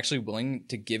that is actually willing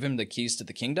to give him the keys to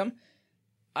the kingdom,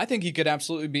 I think he could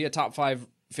absolutely be a top 5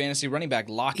 fantasy running back.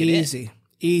 Lock it in.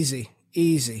 Easy.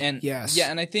 And yes. Yeah,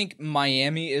 and I think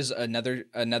Miami is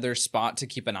another spot to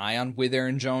keep an eye on with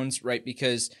Aaron Jones, right?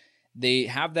 Because they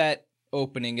have that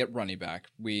opening at running back.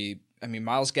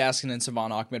 Myles Gaskin and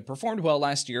Savon Ahmed performed well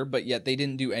last year, but yet they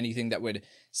didn't do anything that would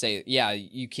say, yeah,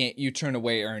 you turn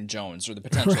away Aaron Jones or the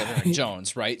potential of Aaron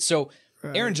Jones, right? So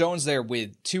Aaron Jones there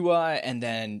with Tua, and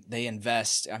then they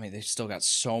invest. They've still got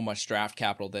so much draft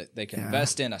capital that they can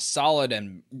invest in a solid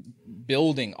and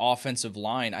building offensive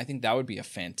line. I think that would be a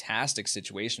fantastic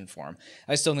situation for him.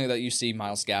 I still think that you see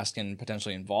Myles Gaskin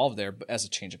potentially involved there as a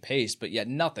change of pace, but yet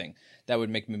nothing that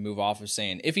would make me move off of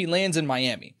saying, if he lands in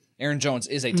Miami, Aaron Jones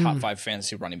is a top 5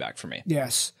 fantasy running back for me.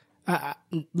 Yes.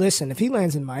 Listen, if he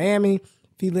lands in Miami,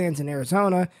 if he lands in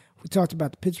Arizona, we talked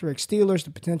about the Pittsburgh Steelers,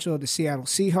 the potential of the Seattle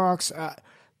Seahawks.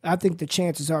 I think the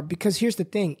chances are, because here's the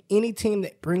thing: any team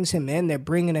that brings him in, they're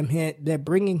bringing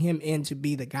him in to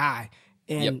be the guy.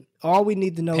 And all we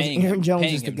need to know is Aaron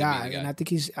Jones is the guy. And I think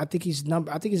he's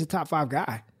a top 5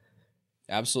 guy.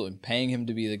 Absolutely. Paying him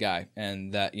to be the guy,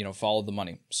 and that, follow the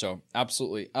money. So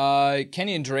absolutely.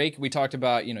 Kenyon Drake, we talked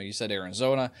about, you said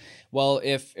Arizona. Well,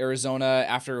 if Arizona,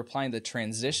 after applying the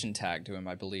transition tag to him,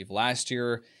 I believe last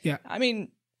year,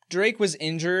 Drake was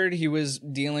injured. He was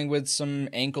dealing with some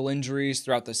ankle injuries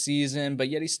throughout the season, but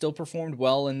yet he still performed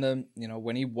well in the,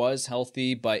 when he was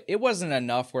healthy, but it wasn't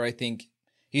enough where I think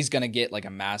he's going to get a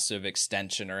massive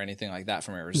extension or anything like that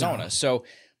from Arizona. No. So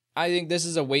I think this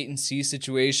is a wait and see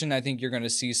situation. I think you're going to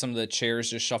see some of the chairs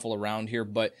just shuffle around here,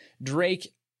 but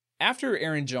Drake, after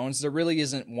Aaron Jones, there really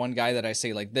isn't one guy that I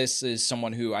say this is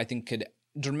someone who I think could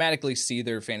dramatically see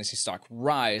their fantasy stock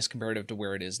rise comparative to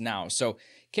where it is now. So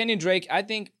Kenyon Drake, I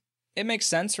think it makes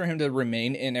sense for him to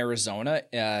remain in Arizona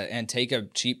and take a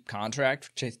cheap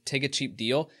contract, take a cheap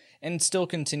deal, and still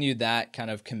continue that kind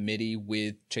of committee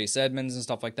with Chase Edmonds and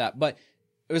stuff like that. But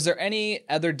was there any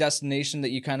other destination that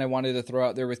you kind of wanted to throw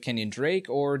out there with Kenyon Drake,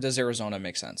 or does Arizona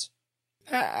make sense?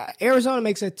 Arizona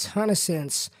makes a ton of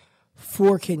sense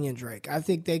for Kenyon Drake. I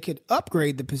think they could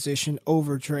upgrade the position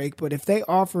over Drake, but if they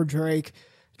offer Drake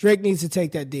needs to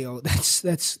take that deal.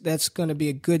 That's going to be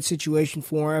a good situation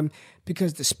for him,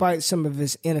 because despite some of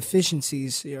his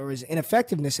inefficiencies or his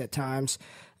ineffectiveness at times,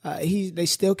 they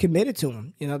still committed to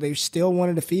him. They still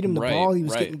wanted to feed him the ball. He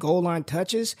was getting goal line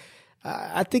touches.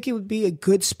 I think it would be a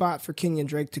good spot for Kenyon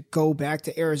Drake to go back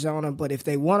to Arizona. But if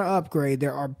they want to upgrade,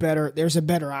 there's a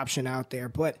better option out there.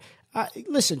 But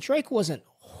listen, Drake wasn't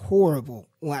horrible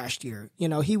last year.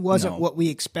 He wasn't what we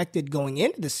expected going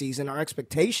into the season. Our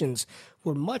expectations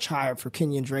were much higher for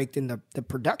Kenyon Drake than the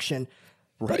production.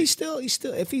 Right. But he's still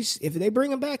if they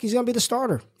bring him back, he's going to be the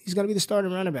starter. He's going to be the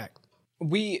starting running back.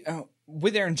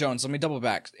 With Aaron Jones, let me double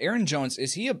back. Aaron Jones,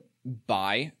 is he a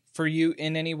buy for you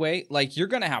in any way? You're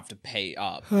going to have to pay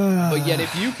up. But yet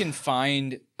if you can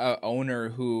find an owner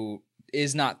who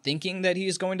is not thinking that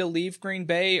he's going to leave Green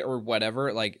Bay or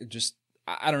whatever,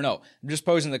 I don't know. I'm just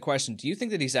posing the question. Do you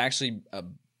think that he's actually a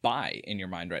buy in your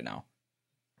mind right now?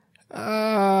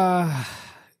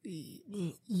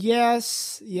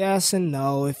 Yes and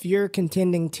no. If you're a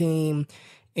contending team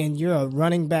and you're a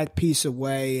running back piece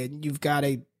away and you've got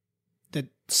the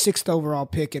 6th overall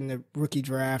pick in the rookie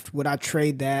draft. Would I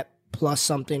trade that plus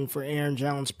something for Aaron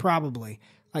Jones? Probably.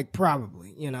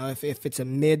 Probably. You know, if it's a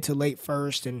mid to late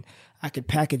first and I could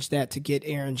package that to get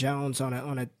Aaron Jones on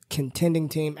a contending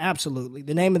team, absolutely.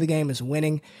 The name of the game is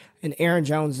winning, and Aaron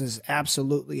Jones is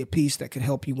absolutely a piece that could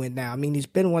help you win now. I mean, he's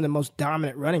been one of the most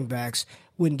dominant running backs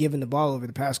when given the ball over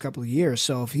the past couple of years.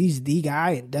 So if he's the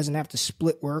guy and doesn't have to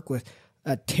split work with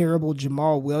a terrible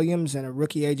Jamal Williams and a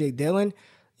rookie A.J. Dillon,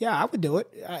 yeah, I would do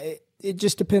it. It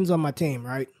just depends on my team,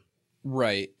 right?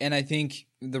 Right. And I think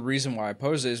the reason why I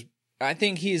pose is I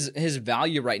think his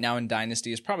value right now in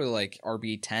Dynasty is probably like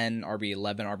RB10,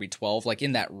 RB11, RB12, like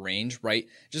in that range, right?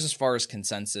 Just as far as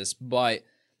consensus. But,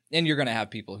 and you're going to have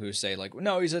people who say like,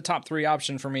 no, he's a top 3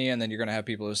 option for me. And then you're going to have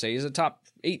people who say he's a top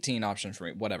 18 option for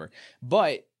me, whatever.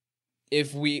 But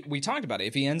if we talked about it,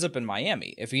 if he ends up in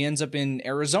Miami, if he ends up in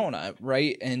Arizona,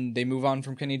 right, and they move on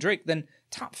from Kenny Drake, then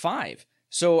top 5.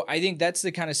 So I think that's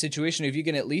the kind of situation, if you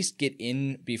can at least get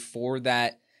in before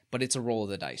that, but it's a roll of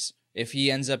the dice. If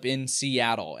he ends up in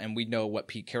Seattle, and we know what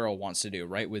Pete Carroll wants to do,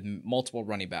 right, with multiple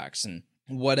running backs and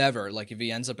whatever, like if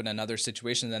he ends up in another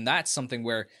situation, then that's something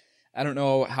where I don't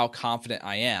know how confident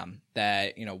I am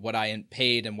that, you know, what I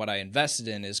paid and what I invested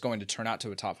in is going to turn out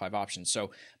to a top 5 option.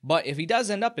 So, but if he does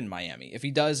end up in Miami, if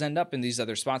he does end up in these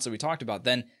other spots that we talked about,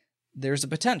 then there's a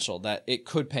potential that it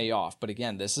could pay off. But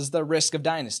again, this is the risk of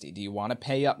Dynasty. Do you want to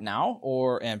pay up now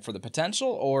and for the potential,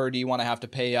 or do you want to have to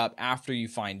pay up after you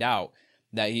find out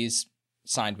that he's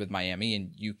signed with Miami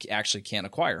and you actually can't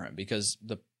acquire him because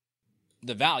the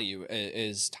value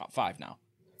is top 5 now?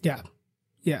 Yeah.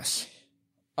 Yes.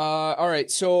 All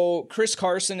right. So Chris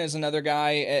Carson is another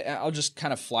guy. I'll just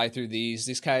kind of fly through these.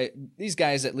 These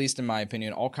guys, at least in my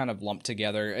opinion, all kind of lumped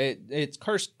together. It's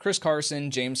Chris Carson,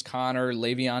 James Conner,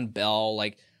 Le'Veon Bell,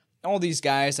 like all these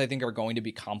guys I think are going to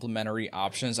be complementary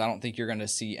options. I don't think you're going to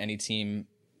see any team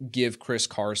give Chris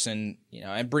Carson, you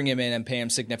know, and bring him in and pay him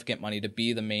significant money to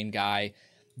be the main guy.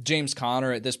 James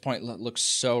Conner at this point looks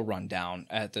so run down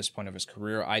at this point of his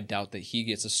career. I doubt that he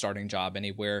gets a starting job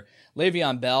anywhere.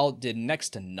 Le'Veon Bell did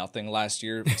next to nothing last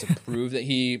year to prove that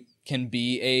he can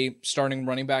be a starting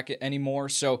running back anymore.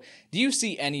 So do you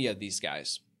see any of these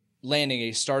guys landing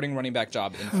a starting running back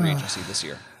job in free agency this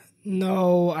year?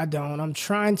 No, I don't. I'm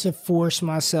trying to force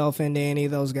myself into any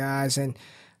of those guys. And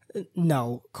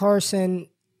no, Carson,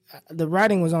 the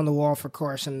writing was on the wall for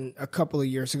Carson a couple of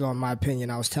years ago, in my opinion.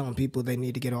 I was telling people they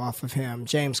need to get off of him.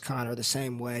 James Conner, the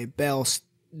same way. Bell,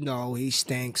 no, he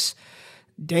stinks.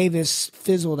 Davis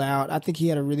fizzled out. I think he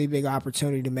had a really big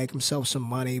opportunity to make himself some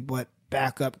money, but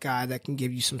backup guy that can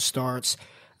give you some starts.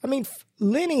 I mean,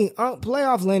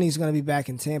 playoff Lenny's going to be back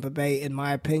in Tampa Bay, in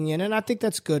my opinion, and I think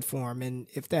that's good for him. And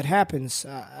if that happens,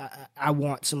 I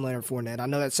want some Leonard Fournette. I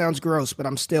know that sounds gross, but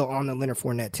I'm still on the Leonard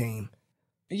Fournette team.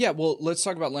 Yeah, well, let's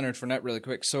talk about Leonard Fournette really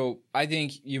quick. So I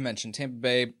think you mentioned Tampa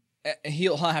Bay.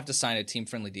 He'll have to sign a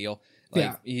team-friendly deal.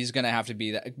 He's going to have to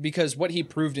be that, because what he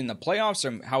proved in the playoffs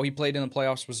and how he played in the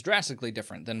playoffs was drastically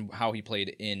different than how he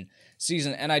played in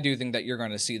season. And I do think that you're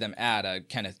going to see them add a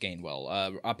Kenneth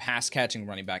Gainwell, a pass-catching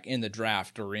running back in the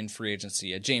draft or in free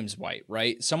agency, a James White,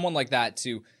 right? Someone like that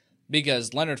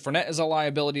because Leonard Fournette is a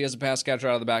liability as a pass catcher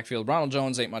out of the backfield. Ronald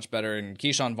Jones ain't much better, and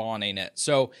Keyshawn Vaughn ain't it.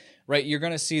 So, right, you're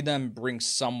going to see them bring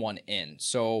someone in.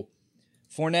 So,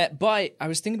 Fournette, but I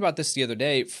was thinking about this the other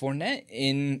day. Fournette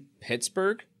in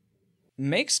Pittsburgh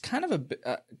makes kind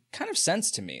of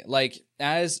sense to me. Like,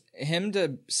 as him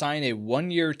to sign a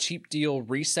 1-year cheap deal,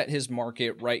 reset his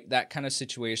market, right, that kind of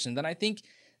situation, then I think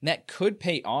that could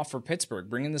pay off for Pittsburgh.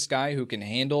 Bringing this guy who can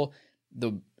handle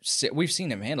we've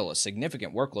seen him handle a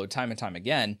significant workload time and time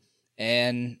again,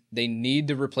 and they need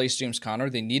to replace James Conner.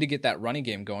 They need to get that running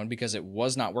game going because it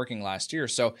was not working last year.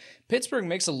 So Pittsburgh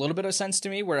makes a little bit of sense to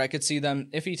me, where I could see them,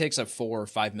 if he takes a $4 or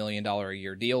 $5 million a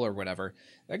year deal or whatever,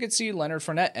 I could see Leonard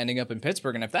Fournette ending up in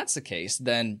Pittsburgh. And if that's the case,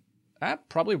 then I'd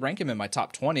probably rank him in my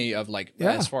top 20 of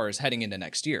as far as heading into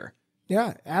next year.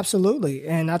 Yeah, absolutely.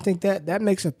 And I think that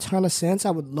makes a ton of sense.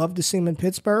 I would love to see him in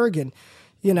Pittsburgh. And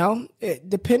you know,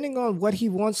 depending on what he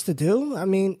wants to do. I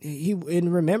mean,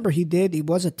 remember he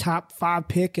was a top 5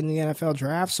 pick in the NFL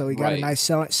draft, so he got a nice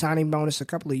signing bonus a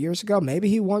couple of years ago. Maybe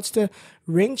he wants to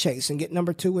ring chase and get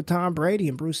number 2 with Tom Brady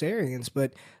and Bruce Arians.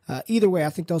 But either way, I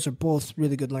think those are both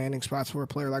really good landing spots for a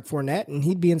player like Fournette, and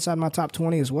he'd be inside my top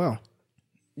 20 as well.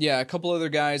 Yeah, a couple other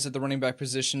guys at the running back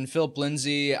position. Philip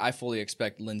Lindsay, I fully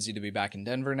expect Lindsay to be back in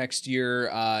Denver next year.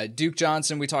 Duke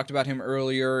Johnson, we talked about him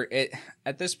earlier.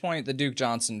 At this point, the Duke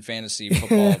Johnson fantasy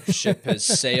football ship has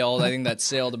sailed. I think that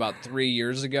sailed about 3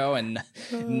 years ago, and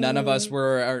none of us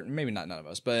were, or maybe not none of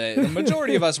us, but the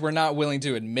majority of us were not willing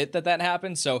to admit that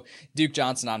happened. So Duke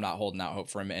Johnson, I'm not holding out hope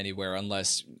for him anywhere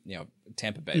unless,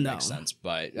 Tampa Bay makes sense.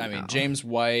 But, I mean, James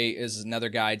White is another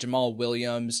guy. Jamal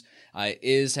Williams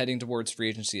is heading towards free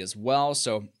agency as well.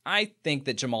 So I think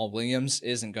that Jamal Williams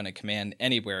isn't going to command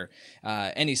anywhere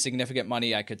any significant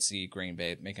money. I could see Green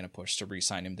Bay making a push to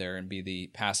re-sign him there and be the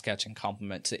pass-catching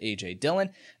complement to A.J. Dillon.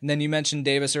 And then you mentioned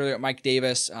Davis earlier, Mike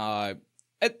Davis.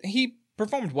 He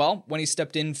performed well when he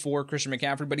stepped in for Christian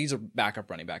McCaffrey, but he's a backup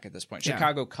running back at this point. Yeah.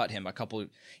 Chicago cut him a couple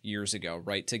years ago,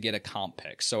 right, to get a comp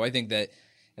pick. So I think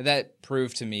that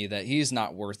proved to me that he's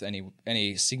not worth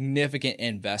any significant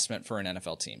investment for an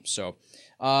NFL team. So,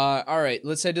 all right,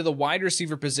 let's head to the wide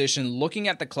receiver position. Looking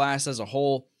at the class as a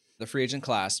whole, the free agent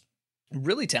class,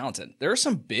 really talented. There are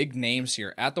some big names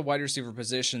here at the wide receiver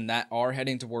position that are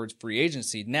heading towards free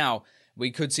agency. Now, we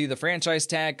could see the franchise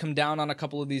tag come down on a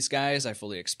couple of these guys. I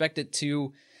fully expect it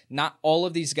to. Not all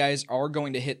of these guys are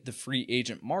going to hit the free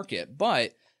agent market,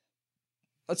 but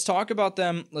let's talk about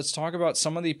them. Let's talk about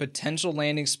some of the potential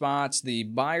landing spots, the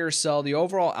buy or sell, the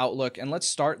overall outlook, and let's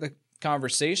start the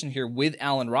conversation here with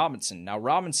Allen Robinson. Now,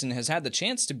 Robinson has had the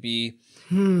chance to be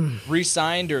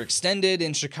re-signed or extended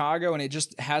in Chicago, and it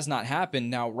just has not happened.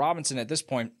 Now, Robinson at this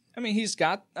point, I mean,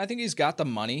 I think he's got the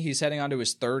money. He's heading on to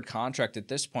his third contract at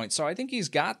this point, so I think he's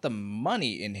got the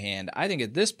money in hand. I think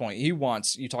at this point,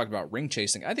 you talked about ring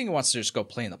chasing. I think he wants to just go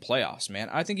play in the playoffs, man.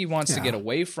 I think he wants to get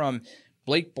away from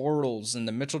Blake Bortles and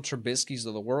the Mitchell Trubiskys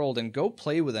of the world and go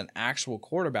play with an actual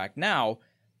quarterback. Now,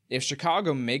 if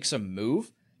Chicago makes a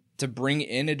move to bring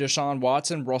in a Deshaun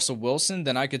Watson, Russell Wilson,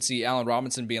 then I could see Allen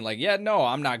Robinson being like, yeah, no,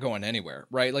 I'm not going anywhere,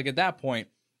 right? Like at that point,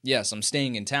 yes, I'm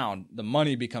staying in town. The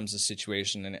money becomes a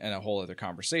situation and a whole other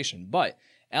conversation. But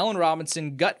Allen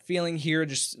Robinson, gut feeling here,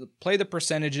 just play the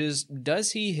percentages.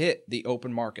 Does he hit the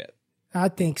open market? I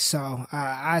think so.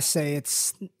 I say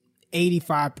it's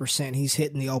 85% he's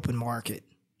hitting the open market.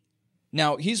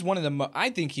 Now, I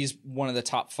think he's one of the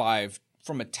top 5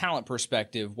 from a talent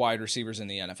perspective wide receivers in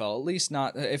the NFL. At least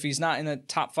not, if he's not in the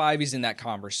top 5, he's in that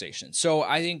conversation. So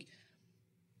I think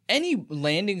any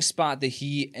landing spot that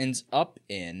he ends up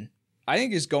in, I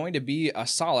think is going to be a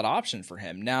solid option for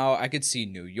him. Now, I could see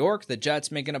New York, the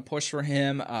Jets making a push for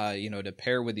him, to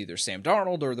pair with either Sam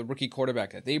Darnold or the rookie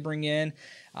quarterback that they bring in.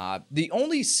 The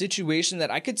only situation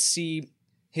that I could see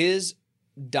his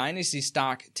dynasty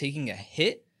stock taking a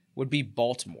hit would be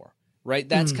Baltimore, right?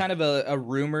 That's kind of a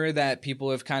rumor that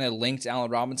people have kind of linked Allen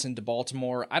Robinson to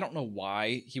Baltimore. I don't know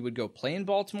why he would go play in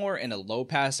Baltimore in a low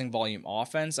passing volume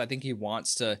offense. I think he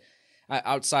wants to,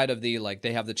 outside of they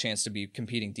have the chance to be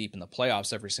competing deep in the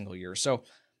playoffs every single year. So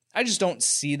I just don't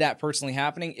see that personally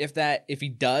happening. If he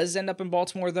does end up in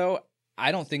Baltimore though,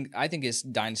 I think his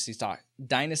dynasty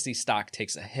stock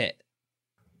takes a hit.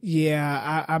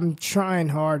 Yeah, I'm trying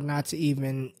hard not to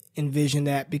even envision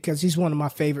that because he's one of my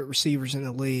favorite receivers in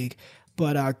the league.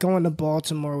 But going to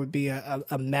Baltimore would be a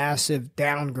massive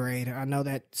downgrade. I know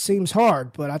that seems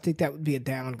hard, but I think that would be a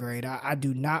downgrade. I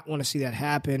do not want to see that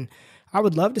happen. I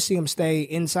would love to see him stay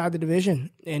inside the division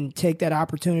and take that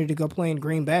opportunity to go play in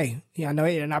Green Bay. Yeah, I know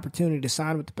he had an opportunity to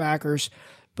sign with the Packers,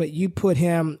 but you put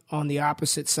him on the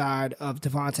opposite side of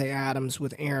Devontae Adams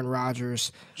with Aaron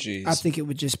Rodgers. Jeez. I think it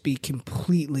would just be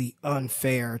completely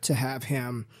unfair to have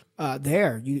him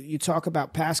there. You talk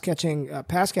about pass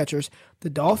catchers, the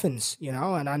Dolphins,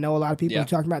 and I know a lot of people are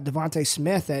talking about Devontae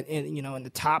Smith in the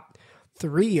top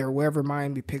 3 or wherever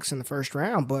Miami picks in the first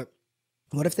round, but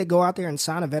what if they go out there and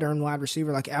sign a veteran wide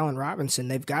receiver like Allen Robinson?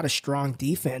 They've got a strong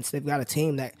defense. They've got a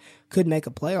team that could make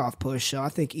a playoff push. So I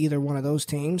think either one of those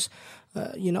teams,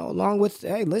 along with,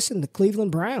 the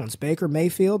Cleveland Browns, Baker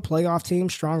Mayfield, playoff team,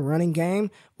 strong running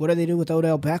game. What do they do with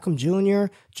Odell Beckham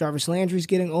Jr.? Jarvis Landry's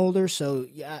getting older. So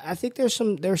yeah, I think there's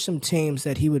some teams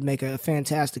that he would make a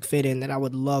fantastic fit in that I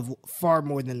would love far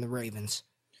more than the Ravens.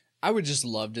 I would just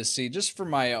love to see, just for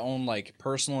my own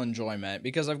personal enjoyment,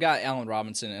 because I've got Allen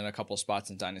Robinson in a couple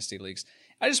spots in Dynasty leagues.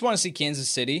 I just want to see Kansas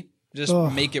City just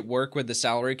make it work with the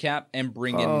salary cap and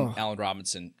bring in Allen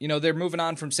Robinson. They're moving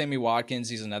on from Sammy Watkins.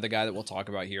 He's another guy that we'll talk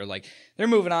about here. They're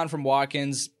moving on from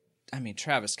Watkins. I mean,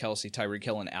 Travis Kelce, Tyreek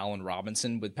Hill, and Allen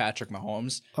Robinson with Patrick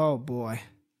Mahomes. Oh, boy.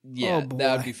 Yeah,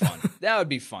 that would be fun. That would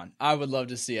be fun. I would love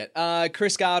to see it.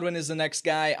 Chris Godwin is the next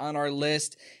guy on our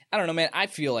list. I don't know, man. I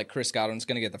feel like Chris Godwin's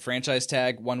going to get the franchise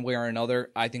tag one way or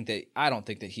another. I don't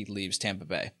think that he leaves Tampa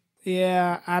Bay.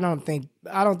 Yeah, I don't think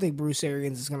Bruce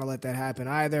Arians is going to let that happen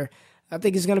either. I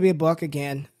think he's going to be a buck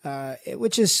again,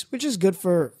 which is good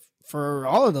for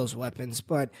all of those weapons.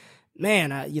 But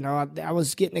man, I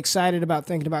was getting excited about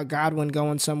thinking about Godwin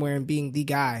going somewhere and being the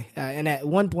guy. And at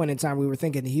one point in time, we were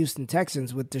thinking the Houston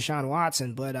Texans with Deshaun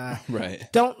Watson, but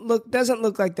right. Doesn't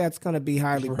look like that's going to be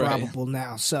highly probable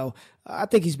now. So I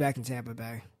think he's back in Tampa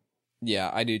Bay.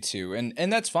 Yeah, I do too.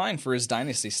 And that's fine for his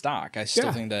dynasty stock. I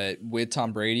still think that with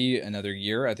Tom Brady another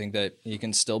year, I think that he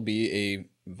can still be a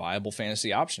viable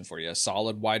fantasy option for you, a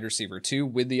solid wide receiver too,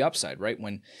 with the upside, right?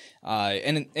 When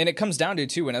and it comes down to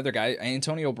too another guy,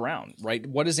 Antonio Brown, right?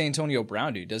 What does Antonio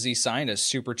Brown do? Does he sign a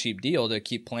super cheap deal to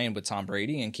keep playing with Tom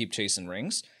Brady and keep chasing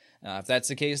rings? If that's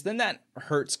the case, then that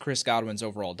hurts Chris Godwin's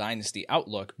overall dynasty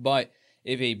outlook. But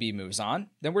if AB moves on,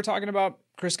 then we're talking about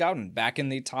Chris Godwin back in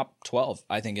the top 12,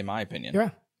 I think, in my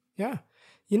opinion. Yeah.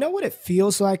 You know what it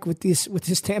feels like with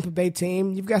this Tampa Bay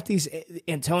team? You've got these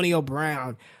Antonio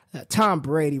Brown, Tom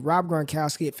Brady, Rob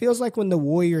Gronkowski. It feels like when the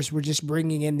Warriors were just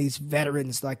bringing in these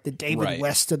veterans like the David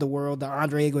West of the world, the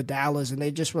Andre Iguodala's, and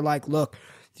they just were like, look,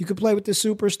 you can play with the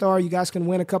superstar. You guys can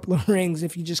win a couple of rings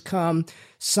if you just come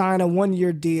sign a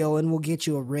 1-year deal and we'll get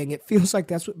you a ring. It feels like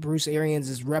that's what Bruce Arians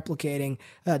is duplicating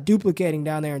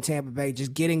down there in Tampa Bay,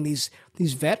 just getting these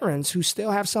veterans who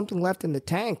still have something left in the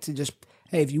tank to just,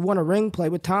 hey, if you want a ring, play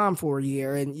with Tom for a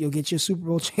year and you'll get your Super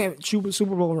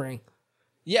Bowl ring.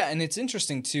 Yeah, and it's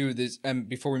interesting too. This,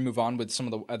 before we move on with some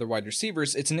of the other wide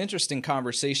receivers, it's an interesting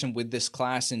conversation with this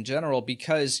class in general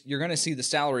because you're going to see the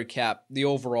salary cap, the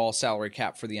overall salary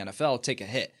cap for the NFL, take a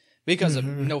hit because of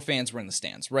no fans were in the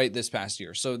stands, right, this past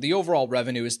year. So the overall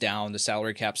revenue is down. The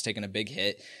salary cap's taking a big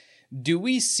hit. Do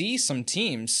we see some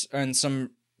teams and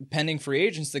some pending free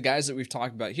agents, the guys that we've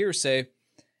talked about here, say,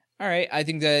 all right, I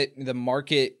think that the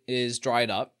market is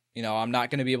dried up. You know, I'm not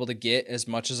going to be able to get as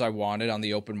much as I wanted on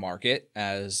the open market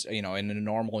as, you know, in a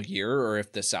normal year or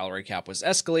if the salary cap was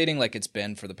escalating like it's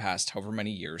been for the past however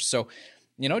many years. So,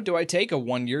 you know, do I take a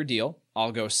 1-year deal?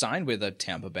 I'll go sign with a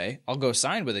Tampa Bay. I'll go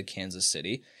sign with a Kansas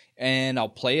City and I'll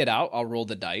play it out. I'll roll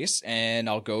the dice and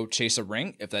I'll go chase a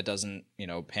ring. If that doesn't, you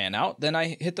know, pan out, then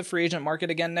I hit the free agent market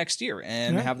again next year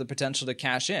and have the potential to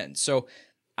cash in. So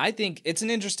I think it's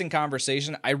an interesting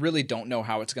conversation. I really don't know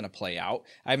how it's going to play out.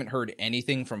 I haven't heard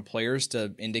anything from players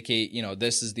to indicate, you know,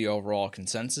 this is the overall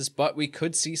consensus, but we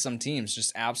could see some teams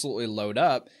just absolutely load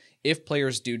up if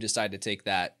players do decide to take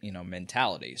that, you know,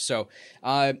 mentality. So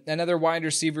another wide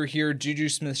receiver here, Juju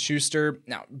Smith-Schuster.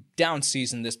 Now, down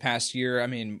season this past year. I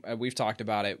mean, we've talked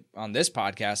about it on this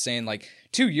podcast saying like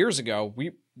 2 years ago,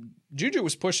 Juju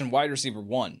was pushing wide receiver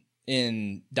 1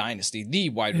 in Dynasty, the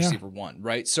wide receiver 1,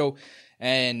 right? So,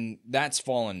 and that's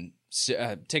fallen,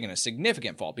 taken a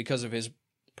significant fall because of his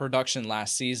production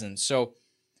last season. So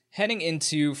heading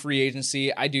into free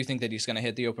agency, I do think that he's going to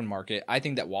hit the open market. I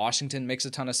think that Washington makes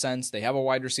a ton of sense. They have a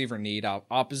wide receiver need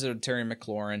opposite of Terry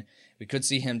McLaurin. We could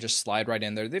see him just slide right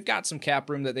in there. They've got some cap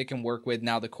room that they can work with.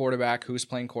 Now the quarterback, who's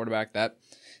playing quarterback,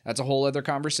 that's a whole other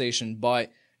conversation.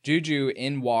 But Juju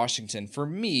in Washington, for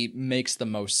me, makes the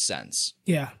most sense.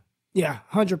 Yeah,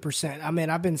 100%. I mean,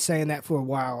 I've been saying that for a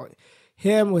while.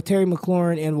 Him with Terry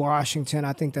McLaurin in Washington,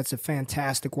 I think that's a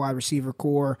fantastic wide receiver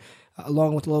core,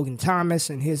 along with Logan Thomas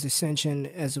and his ascension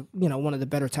as, you know, one of the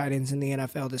better tight ends in the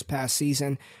NFL this past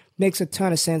season. Makes a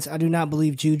ton of sense. I do not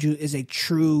believe Juju is a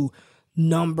true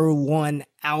number 1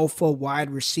 alpha wide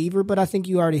receiver, but I think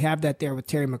you already have that there with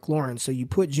Terry McLaurin. So you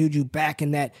put Juju back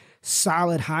in that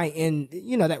solid high end,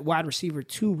 you know, that wide receiver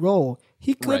 2 role.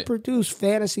 He could produce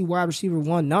fantasy wide receiver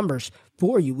 1 numbers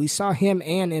for you. We saw him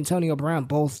and Antonio Brown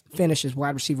both finish as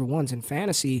wide receiver 1s in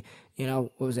fantasy, you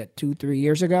know, what was that, 2-3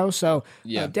 years ago? So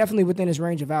definitely within his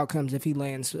range of outcomes if he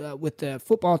lands with the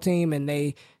football team and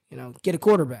they, you know, get a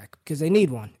quarterback because they need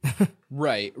one.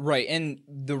 Right. And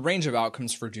the range of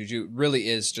outcomes for Juju really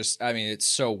is just, I mean, it's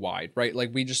so wide, right?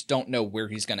 Like we just don't know where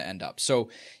he's going to end up. So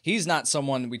he's not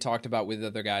someone we talked about with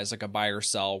other guys, like a buy or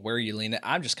sell, where you lean it.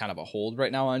 I'm just kind of a hold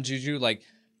right now on Juju. Like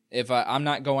if I'm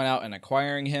not going out and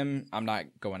acquiring him, I'm not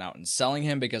going out and selling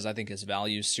him because I think his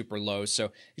value is super low.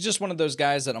 So he's just one of those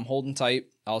guys that I'm holding tight.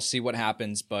 I'll see what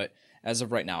happens. But as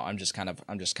of right now, I'm just kind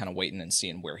of waiting and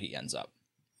seeing where he ends up.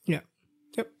 Yeah.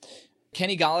 Yep.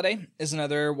 Kenny Golladay is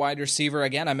another wide receiver.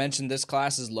 Again, I mentioned this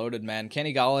class is loaded, man.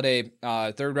 Kenny Golladay,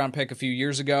 3rd-round pick a few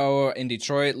years ago in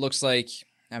Detroit. Looks like,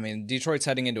 I mean, Detroit's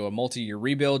heading into a multi-year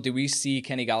rebuild. Do we see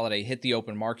Kenny Golladay hit the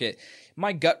open market?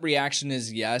 My gut reaction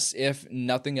is yes. If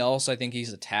nothing else, I think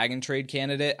he's a tag and trade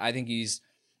candidate. I think he's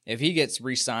if he gets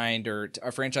re-signed or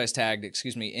franchise tagged,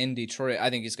 in Detroit, I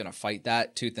think he's going to fight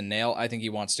that tooth and nail. I think he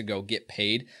wants to go get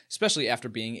paid, especially after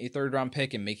being a third-round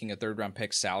pick and making a third-round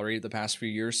pick salary the past few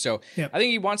years. So I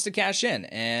think he wants to cash in,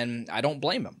 and I don't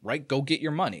blame him, right? Go get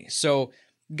your money. So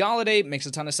Galladay makes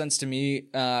a ton of sense to me,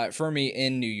 for me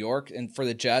in New York, and for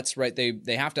the Jets, right?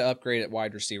 They have to upgrade at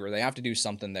wide receiver. They have to do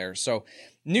something there. So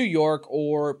New York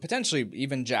or potentially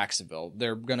even Jacksonville,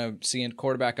 they're going to see a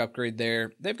quarterback upgrade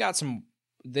there. They've got some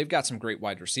great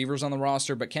wide receivers on the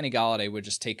roster, but Kenny Galladay would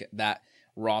just take that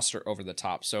roster over the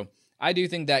top. So I do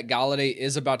think that Galladay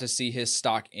is about to see his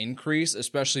stock increase,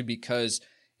 especially because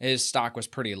his stock was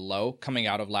pretty low coming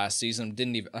out of last season.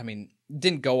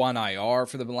 Didn't go on IR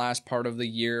for the last part of the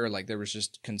year. Like, there was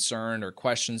just concern or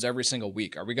questions every single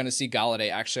week. Are we going to see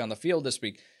Galladay actually on the field this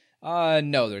week?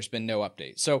 No, there's been no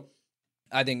update. So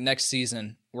I think next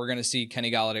season we're going to see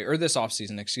Kenny Galladay, or this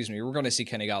offseason, we're going to see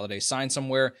Kenny Galladay sign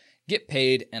somewhere, get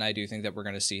paid, and I do think that we're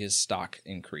going to see his stock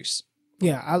increase.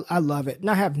 Yeah, I love it.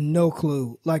 And I have no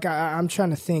clue. Like, I'm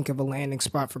trying to think of a landing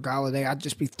spot for Galladay. I'd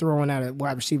just be throwing out a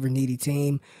wide receiver needy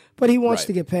team. But he wants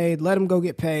to get paid. Let him go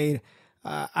get paid.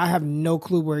 I have no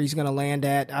clue where he's going to land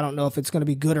at. I don't know if it's going to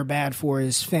be good or bad for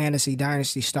his fantasy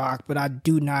dynasty stock, but I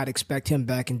do not expect him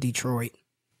back in Detroit.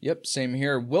 Yep, same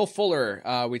here. Will Fuller,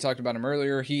 we talked about him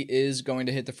earlier. He is going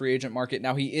to hit the free agent market.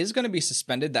 Now, he is going to be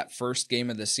suspended that first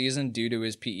game of the season due to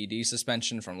his PED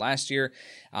suspension from last year.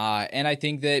 And I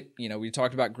think that, we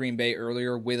talked about Green Bay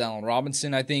earlier with Allen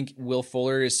Robinson. I think Will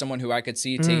Fuller is someone who I could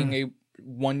see taking a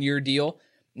one-year deal.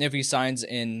 And if he signs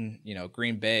in,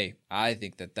 Green Bay, I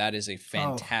think that is a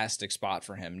fantastic spot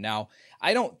for him. Now,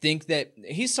 I don't think that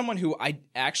he's someone who I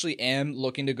actually am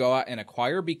looking to go out and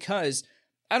acquire, because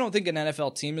I don't think an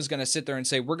NFL team is going to sit there and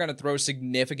say, we're going to throw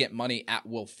significant money at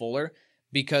Will Fuller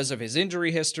because of his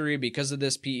injury history, because of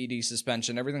this PED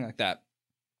suspension, everything like that.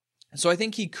 So I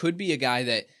think he could be a guy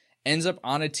that ends up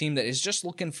on a team that is just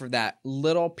looking for that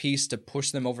little piece to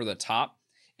push them over the top.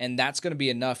 And that's going to be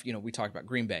enough. We talked about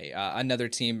Green Bay. Another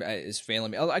team is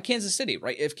failing me. Kansas City,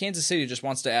 right? If Kansas City just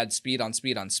wants to add speed on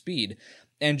speed on speed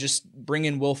and just bring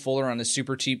in Will Fuller on a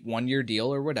super cheap one-year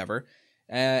deal or whatever,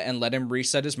 and let him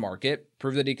reset his market,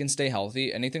 prove that he can stay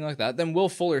healthy, anything like that, then Will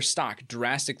Fuller's stock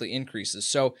drastically increases.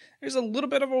 So there's a little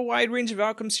bit of a wide range of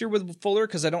outcomes here with Fuller,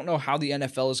 because I don't know how the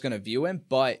NFL is going to view him,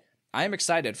 but I am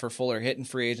excited for Fuller hitting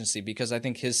free agency because I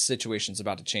think his situation's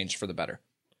about to change for the better.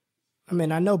 I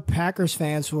mean, I know Packers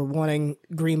fans were wanting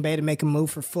Green Bay to make a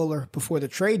move for Fuller before the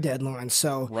trade deadline.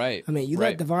 So, right. I mean, you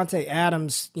let Devontae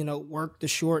Adams, work the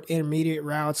short intermediate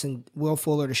routes and Will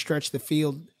Fuller to stretch the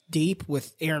field deep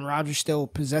with Aaron Rodgers still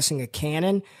possessing a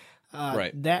cannon.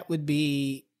 That would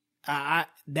be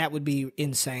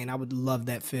insane. I would love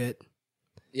that fit.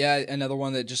 Yeah, another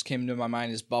one that just came to my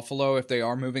mind is Buffalo. If they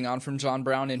are moving on from John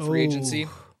Brown in free agency,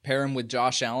 pair him with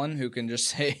Josh Allen, who can just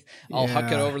say, I'll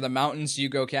huck it over the mountains, you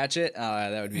go catch it.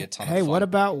 That would be a ton of fun. Hey, what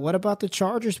about the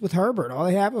Chargers with Herbert? All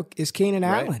they have is Keenan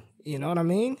Allen. You know what I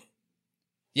mean?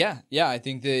 Yeah. I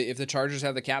think that if the Chargers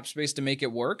have the cap space to make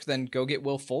it work, then go get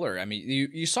Will Fuller. I mean,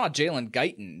 you saw Jalen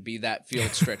Guyton be that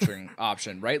field stretching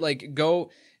option, right? Like,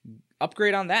 go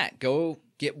upgrade on that. Go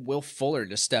get Will Fuller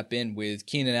to step in with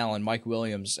Keenan Allen, Mike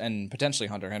Williams, and potentially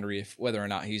Hunter Henry, whether or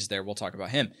not he's there. We'll talk about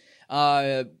him.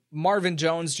 Marvin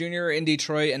Jones Jr. in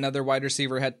Detroit, another wide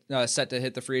receiver set to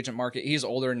hit the free agent market. He's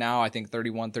older now, I think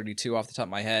 31, 32 off the top of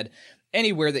my head.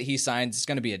 Anywhere that he signs, it's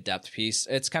going to be a depth piece.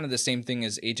 It's kind of the same thing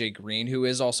as AJ Green, who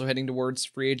is also heading towards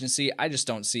free agency. I just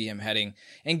don't see him heading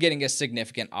and getting a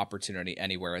significant opportunity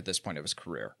anywhere at this point of his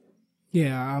career.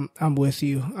 Yeah, I'm with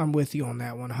you. I'm with you on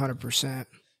that one, 100%.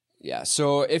 Yeah,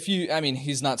 so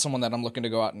he's not someone that I'm looking to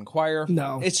go out and acquire.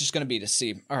 No. It's just going to be to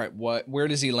see, all right, where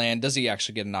does he land? Does he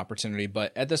actually get an opportunity?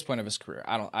 But at this point of his career,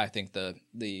 I think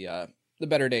the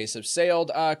better days have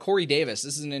sailed. Corey Davis,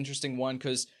 this is an interesting one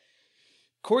because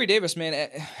Corey Davis, man,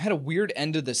 had a weird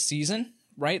end of the season,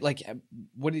 right? Like,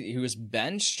 he was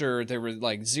benched, or there were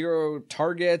like 0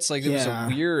 targets. Like, there was a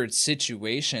weird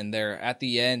situation there at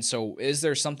the end. So is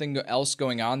there something else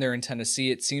going on there in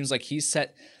Tennessee? It seems like he's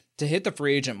set to hit the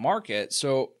free agent market.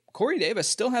 So Corey Davis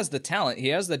still has the talent. He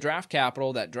has the draft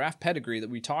capital, that draft pedigree that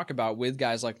we talk about with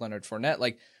guys like Leonard Fournette.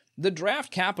 Like, the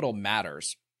draft capital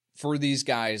matters for these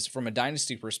guys from a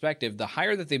dynasty perspective. The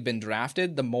higher that they've been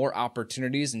drafted, the more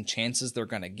opportunities and chances they're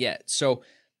going to get. So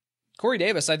Corey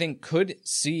Davis, I think,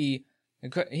 he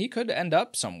could end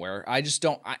up somewhere.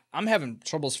 I'm having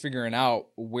troubles figuring out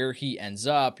where he ends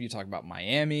up. You talk about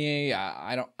Miami.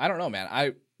 I don't know,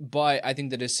 man. But I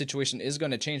think that his situation is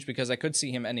going to change because I could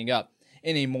see him ending up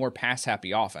in a more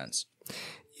pass-happy offense.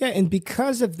 Yeah, and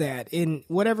because of that, in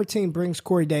whatever team brings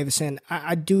Corey Davis in,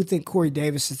 I do think Corey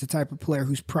Davis is the type of player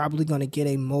who's probably going to get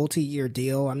a multi-year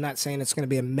deal. I'm not saying it's going to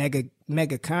be a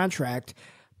mega contract,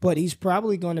 but he's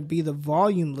probably going to be the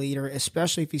volume leader,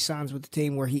 especially if he signs with the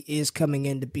team where he is coming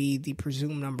in to be the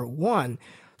presumed number one.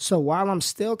 So while I'm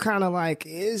still kind of like,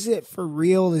 is it for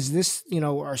real? Is this,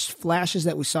 our flashes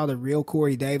that we saw the real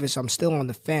Corey Davis? I'm still on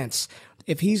the fence.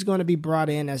 If he's going to be brought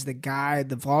in as the guy,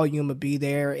 the volume will be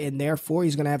there, and therefore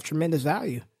he's going to have tremendous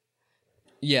value.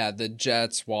 Yeah, the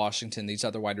Jets, Washington, these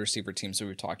other wide receiver teams that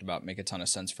we've talked about make a ton of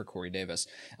sense for Corey Davis.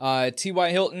 T.Y.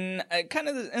 Hilton, kind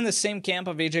of in the same camp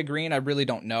of A.J. Green. I really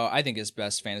don't know. I think his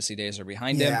best fantasy days are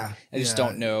behind him. I just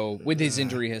don't know. With his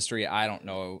injury history, I don't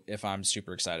know if I'm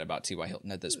super excited about T.Y.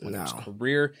 Hilton at this point in his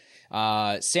career.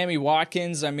 Sammy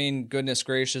Watkins, I mean, goodness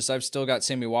gracious, I've still got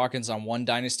Sammy Watkins on one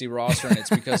Dynasty roster, and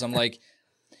it's because I'm like,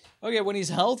 okay, when he's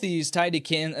healthy, he's tied to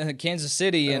Kansas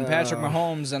City and Patrick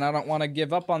Mahomes, and I don't want to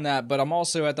give up on that. But I'm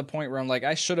also at the point where I'm like,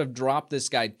 I should have dropped this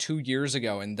guy 2 years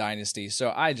ago in Dynasty.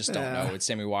 So I just don't know. With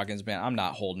Sammy Watkins, man, I'm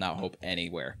not holding out hope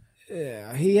anywhere.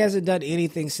 Yeah, he hasn't done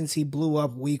anything since he blew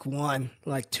up week 1,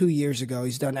 like 2 years ago.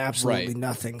 He's done absolutely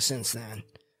nothing since then.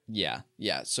 Yeah.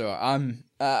 So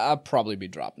I'll probably be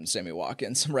dropping Sammy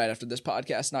Watkins right after this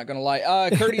podcast. Not gonna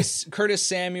lie. Curtis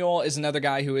Samuel is another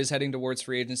guy who is heading towards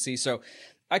free agency. So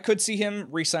I could see him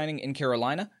re-signing in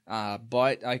Carolina,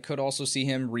 but I could also see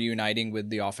him reuniting with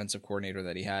the offensive coordinator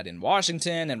that he had in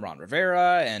Washington and Ron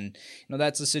Rivera, and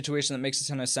that's a situation that makes a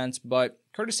ton of sense. But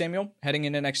Curtis Samuel, heading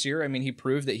into next year, I mean, he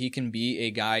proved that he can be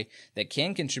a guy that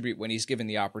can contribute when he's given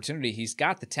the opportunity. He's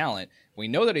got the talent. We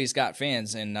know that he's got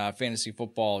fans in fantasy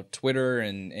football Twitter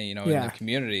and in the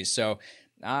community. So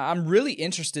I'm really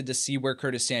interested to see where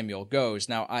Curtis Samuel goes.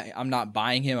 Now, I'm not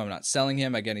buying him. I'm not selling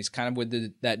him. Again, he's kind of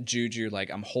with that juju, like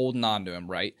I'm holding on to him,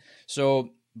 right? So,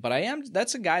 but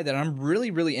that's a guy that I'm really,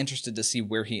 really interested to see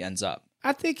where he ends up.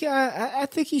 I think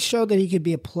he showed that he could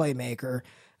be a playmaker.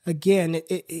 Again,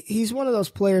 he's one of those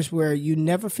players where you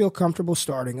never feel comfortable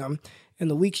starting him. And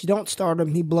the weeks you don't start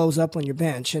him, he blows up on your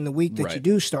bench. And the week that you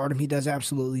do start him, he does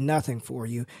absolutely nothing for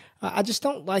you. I just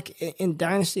don't like, in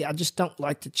Dynasty, I just don't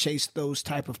like to chase those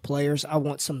type of players. I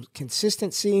want some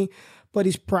consistency, but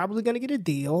he's probably going to get a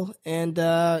deal, and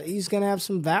he's going to have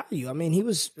some value. I mean,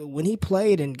 when he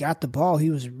played and got the ball, he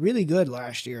was really good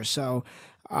last year. So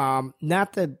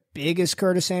not the biggest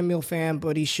Curtis Samuel fan,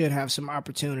 but he should have some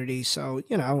opportunity. So,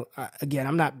 again,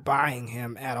 I'm not buying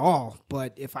him at all,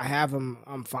 but if I have him,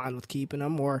 I'm fine with keeping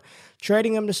him or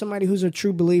trading him to somebody who's a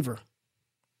true believer.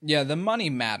 Yeah, the money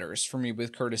matters for me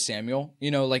with Curtis Samuel.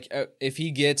 If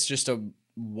he gets just a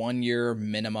 1 year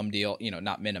minimum deal,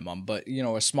 not minimum, but,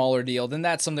 a smaller deal, then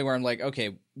that's something where I'm like,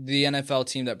 okay, the NFL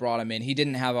team that brought him in, he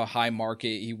didn't have a high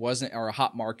market. Or a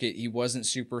hot market. He wasn't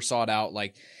super sought out.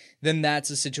 Then that's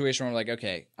a situation where I'm like,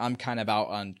 okay, I'm kind of out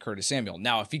on Curtis Samuel.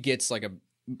 Now, if he gets like a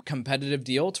competitive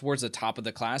deal towards the top of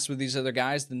the class with these other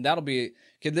guys, then that'll be,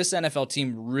 okay, this NFL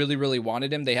team really, really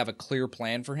wanted him. They have a clear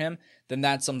plan for him. Then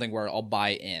that's something where I'll buy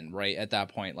in, right? At that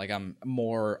point, I'm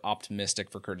more optimistic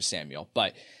for Curtis Samuel.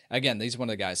 But again, he's one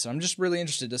of the guys. So I'm just really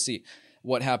interested to see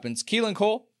what happens. Keelan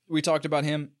Cole, we talked about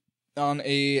him on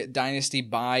a Dynasty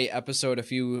Buy episode a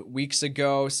few weeks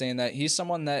ago, saying that he's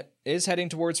someone that is heading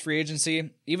towards free agency.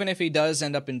 Even if he does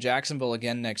end up in Jacksonville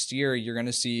again next year, you're going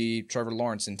to see Trevor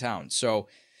Lawrence in town. So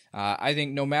I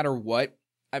think no matter what,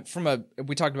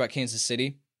 we talked about Kansas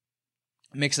City,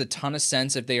 it makes a ton of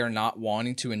sense if they are not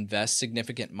wanting to invest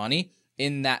significant money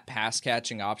in that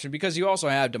pass-catching option, because you also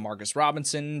have Demarcus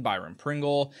Robinson, Byron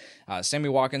Pringle, Sammy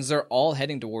Watkins. They're all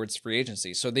heading towards free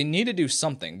agency. So they need to do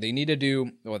something. They need to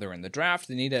do, whether in the draft,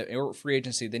 or free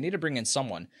agency, they need to bring in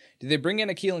someone. Do they bring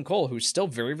in a Keelan Cole, who's still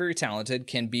very, very talented,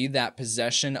 can be that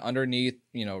possession underneath,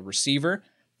 receiver?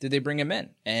 Did they bring him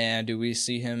in? And do we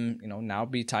see him, now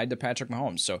be tied to Patrick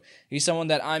Mahomes? So he's someone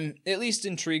that I'm at least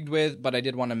intrigued with, but I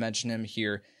did want to mention him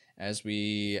here as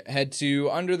we head to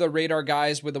under the radar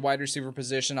guys with the wide receiver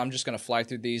position. I'm just going to fly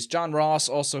through these. John Ross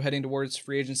also heading towards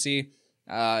free agency.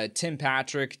 Tim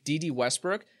Patrick, D.D.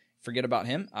 Westbrook, forget about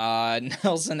him.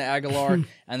 Nelson Aguilar,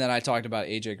 and then I talked about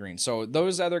A.J. Green. So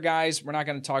those other guys, we're not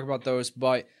going to talk about those,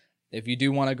 but if you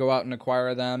do want to go out and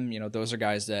acquire them, those are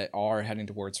guys that are heading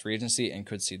towards free agency and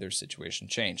could see their situation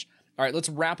change. All right, let's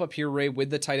wrap up here, Ray, with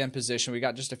the tight end position. We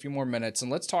got just a few more minutes, and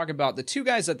let's talk about the two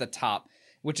guys at the top,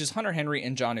 which is Hunter Henry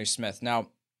and Jonnu Smith. Now,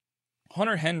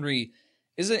 Hunter Henry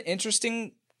is an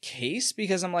interesting case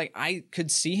because I'm like, I could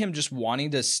see him just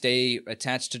wanting to stay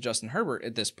attached to Justin Herbert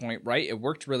at this point, right? It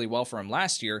worked really well for him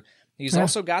last year. He's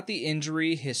also got the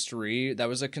injury history. That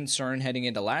was a concern heading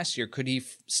into last year. Could he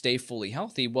stay fully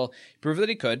healthy? Well, he proved that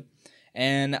he could.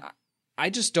 And I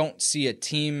just don't see a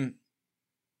team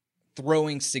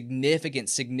throwing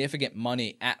significant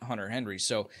money at Hunter Henry.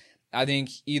 So I think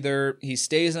either he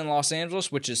stays in Los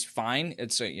Angeles, which is fine.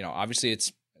 It's obviously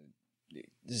it's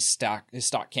his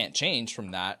stock can't change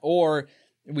from that, or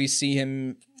we see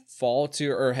him fall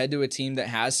to or head to a team that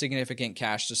has significant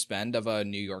cash to spend of a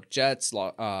New York Jets,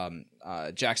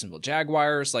 Jacksonville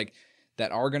Jaguars, like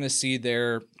that are going to see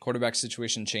their quarterback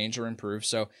situation change or improve.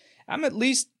 So I'm at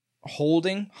least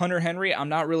holding Hunter Henry. I'm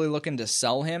not really looking to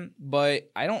sell him, but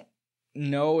I don't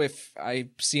know if I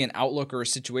see an outlook or a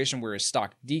situation where his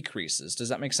stock decreases. Does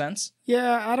that make sense?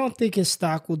 Yeah, I don't think his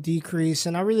stock will decrease,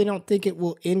 and I really don't think it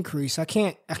will increase. I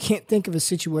can't think of a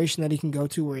situation that he can go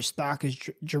to where his stock is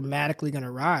dramatically going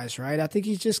to rise, right? I think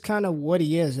he's just kind of what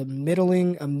he is, a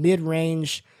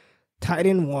mid-range tight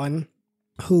end one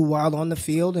who, while on the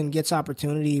field and gets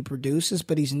opportunity, he produces,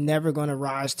 but he's never going to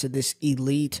rise to this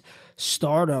elite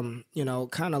stardom,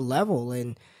 kind of level.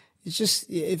 And it's just,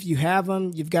 if you have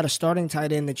him, you've got a starting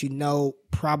tight end that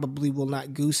probably will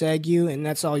not goose egg you, and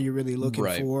that's all you're really looking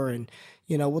for. And,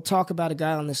 we'll talk about a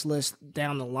guy on this list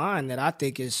down the line that I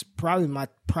think is probably my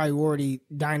priority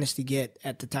dynasty get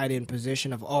at the tight end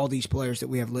position of all these players that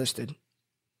we have listed.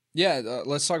 Yeah,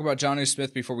 let's talk about Jonnu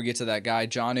Smith before we get to that guy.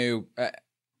 Jonnu,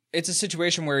 it's a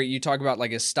situation where you talk about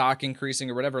like his stock increasing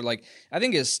or whatever. Like, I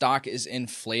think his stock is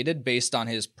inflated based on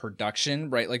his production,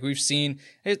 right? Like we've seen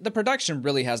the production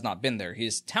really has not been there.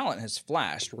 His talent has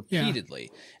flashed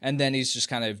repeatedly. And then he's just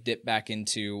kind of dipped back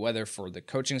into whether for the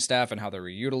coaching staff and how they're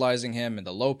utilizing him and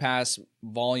the low pass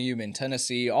volume in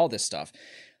Tennessee, all this stuff.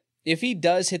 If he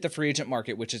does hit the free agent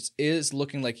market, which it is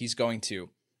looking like he's going to,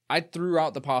 I threw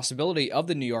out the possibility of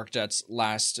the New York Jets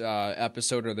last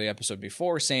episode or the episode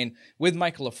before, saying with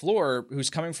Michael LaFleur, who's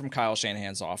coming from Kyle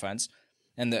Shanahan's offense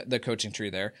and the coaching tree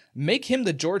there, make him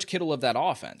the George Kittle of that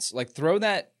offense. Like throw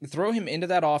him into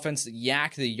that offense,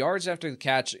 yak the yards after the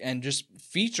catch, and just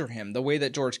feature him the way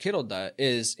that George Kittle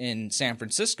is in San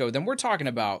Francisco. Then we're talking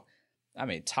about,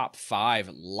 top 5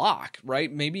 lock,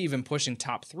 right? Maybe even pushing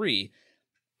top 3.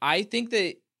 I think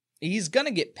that he's going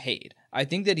to get paid. I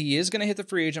think that he is going to hit the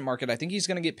free agent market. I think he's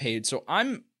going to get paid. So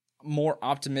I'm more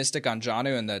optimistic on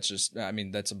Jonnu, and that's just,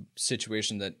 that's a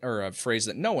situation or a phrase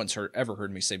that no one's ever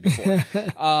heard me say before.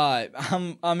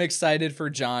 I'm excited for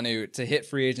Jonnu to hit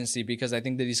free agency because I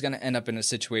think that he's going to end up in a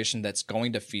situation that's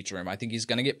going to feature him. I think he's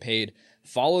going to get paid.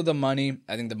 Follow the money.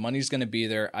 I think the money's going to be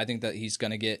there. I think that he's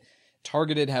going to get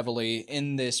targeted heavily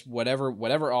in this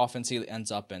whatever offense he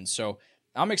ends up in. So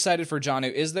I'm excited for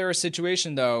Jonnu. Is there a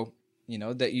situation though,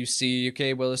 that you see,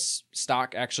 okay, well, his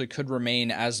stock actually could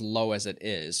remain as low as it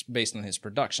is based on his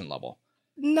production level?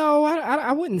 No,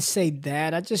 I wouldn't say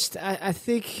that. I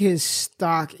think his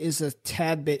stock is a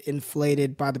tad bit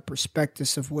inflated by the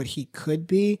prospectus of what he could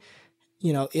be.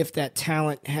 If that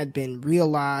talent had been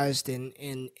realized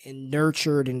and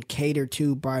nurtured and catered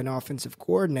to by an offensive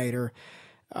coordinator,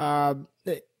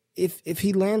 if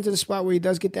he lands in a spot where he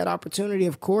does get that opportunity,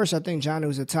 of course, I think Jonnu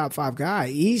is a top 5 guy,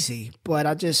 easy. But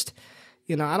I just,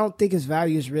 I don't think his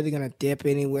value is really going to dip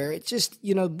anywhere. It's just,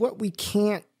 what we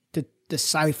can't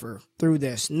decipher through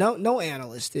this, no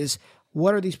analyst, is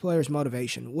what are these players'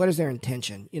 motivation? What is their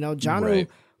intention? Jonnu,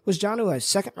 was Jonnu a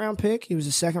second-round pick? He was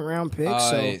a second-round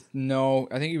pick. No,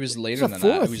 I think he was later than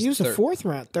that. He was a fourth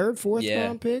round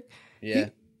pick. Yeah.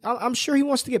 I'm sure he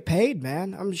wants to get paid,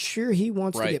 man. I'm sure he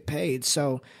wants to get paid.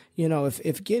 So,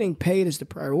 if getting paid is the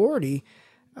priority,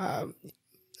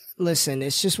 listen,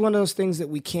 it's just one of those things that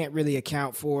we can't really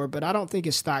account for, but I don't think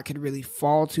his stock could really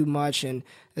fall too much. And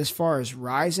as far as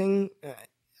rising,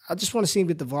 I just want to see him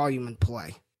get the volume and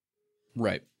play.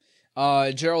 Right.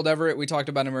 Gerald Everett, we talked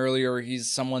about him earlier.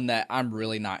 He's someone that I'm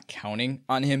really not counting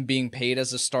on him being paid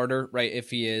as a starter, right?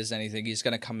 If he is anything, he's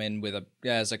going to come in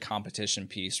as a competition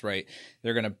piece, right?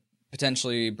 They're going to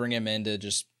potentially bring him in to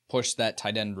just push that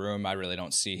tight end room. I really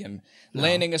don't see him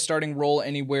landing a starting role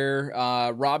anywhere.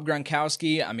 Rob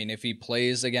Gronkowski, if he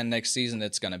plays again next season,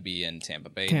 it's going to be in Tampa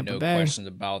Bay. No questions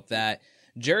about that.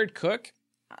 Jared Cook,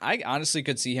 I honestly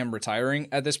could see him retiring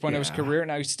at this point of his career.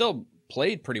 Now, he still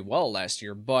played pretty well last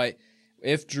year, but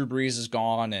if Drew Brees is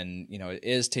gone and, it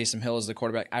is Taysom Hill as the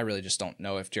quarterback, I really just don't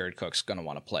know if Jared Cook's going to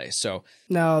want to play. So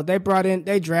no, they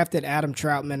drafted Adam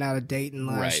Troutman out of Dayton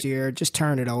last year. Just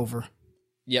turn it over.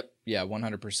 Yep. Yeah,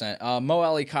 100%. Mo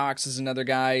Alley Cox is another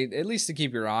guy, at least to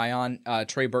keep your eye on.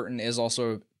 Trey Burton is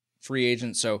also a free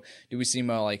agent. So do we see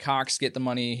Mo Alley Cox get the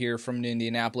money here from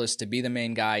Indianapolis to be the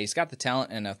main guy? He's got the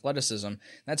talent and athleticism.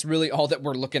 That's really all that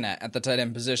we're looking at the tight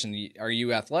end position. Are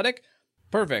you athletic?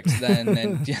 Perfect.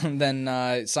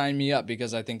 Then sign me up,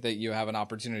 because I think that you have an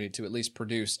opportunity to at least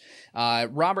produce.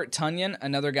 Robert Tonyan,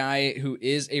 another guy who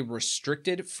is a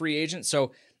restricted free agent.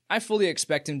 So I fully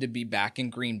expect him to be back in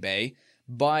Green Bay.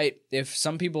 But if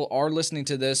some people are listening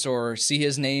to this or see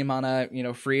his name on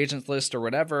a free agent list or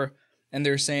whatever, and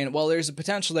they're saying, well, there's a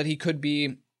potential that he could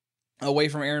be away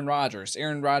from Aaron Rodgers.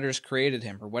 Aaron Rodgers created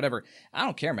him or whatever. I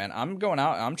don't care, man. I'm going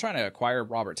out. I'm trying to acquire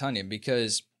Robert Tonyan,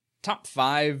 because top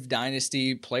 5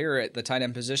 dynasty player at the tight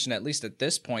end position, at least at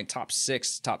this point, top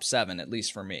 6, top 7, at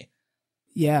least for me.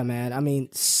 Yeah, man. I mean,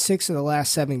 6 of the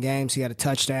last 7 games, he had a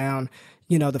touchdown.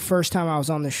 The first time I was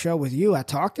on the show with you, I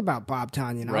talked about Bob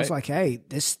Tonyan. I was like, hey,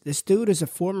 this dude is a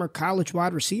former college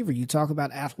wide receiver. You talk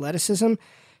about athleticism.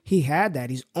 He had that.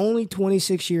 He's only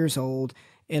 26 years old,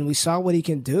 and we saw what he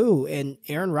can do. And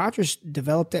Aaron Rodgers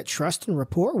developed that trust and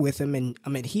rapport with him. And, I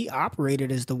mean, he operated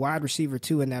as the wide receiver,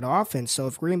 too, in that offense. So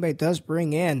if Green Bay does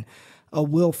bring in a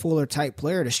Will Fuller-type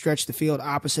player to stretch the field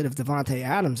opposite of Devontae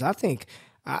Adams, I think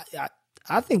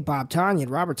Bob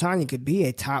Tonyan, Robert Tonyan, could be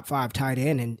a top 5 tight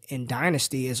end in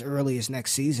Dynasty as early as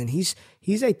next season. He's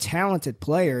a talented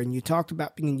player, and you talked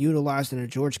about being utilized in a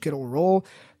George Kittle role.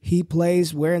 He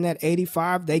plays wearing that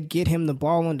 85. They get him the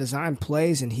ball on design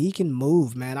plays, and he can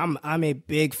move, man. I'm a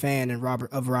big fan of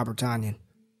Robert Tonyan.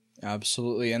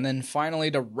 Absolutely. And then finally,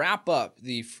 to wrap up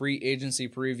the free agency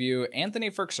preview,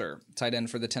 Anthony Firkser, tight end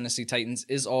for the Tennessee Titans,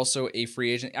 is also a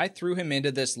free agent. I threw him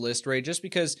into this list, Ray, just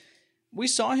because we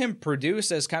saw him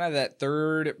produce as kind of that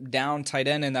third down tight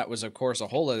end, and that was, of course, a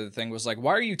whole other thing. Was like,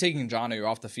 why are you taking Jonnu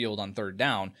off the field on third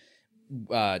down?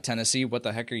 Tennessee, what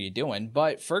the heck are you doing?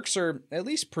 But Firkser at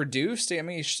least produced. I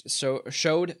mean, he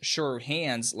showed sure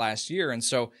hands last year, and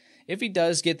so if he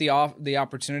does get the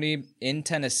opportunity in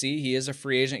Tennessee, he is a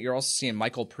free agent. You're also seeing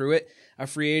Michael Pruitt, a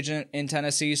free agent in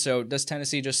Tennessee. So does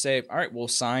Tennessee just say, all right, we'll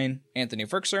sign Anthony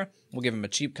Firkser, we'll give him a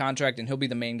cheap contract, and he'll be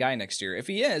the main guy next year? If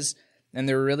he is, and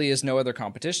there really is no other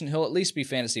competition, he'll at least be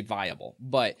fantasy viable.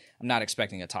 But I'm not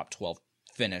expecting a top 12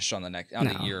 finish on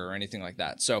the year or anything like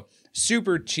that. So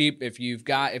super cheap. If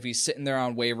he's sitting there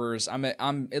on waivers, I'm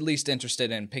at least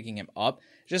interested in picking him up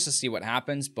just to see what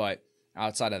happens. But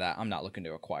outside of that, I'm not looking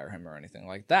to acquire him or anything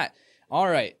like that. All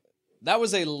right. That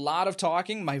was a lot of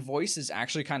talking. My voice is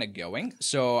actually kind of going,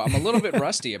 so I'm a little bit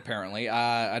rusty, apparently.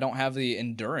 I don't have the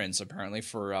endurance, apparently,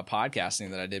 for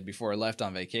podcasting that I did before I left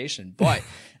on vacation. But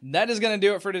that is going to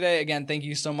do it for today. Again, thank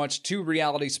you so much to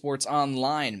Reality Sports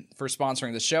Online for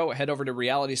sponsoring the show. Head over to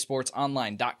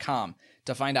realitysportsonline.com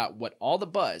to find out what all the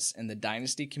buzz in the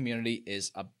Dynasty community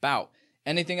is about.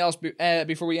 Anything else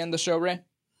before we end the show, Ray?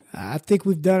 I think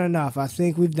we've done enough. This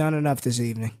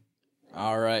evening.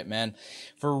 All right, man.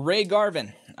 For Ray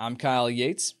Garvin, I'm Kyle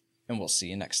Yates, and we'll see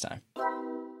you next time.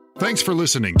 Thanks for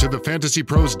listening to the Fantasy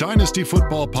Pros Dynasty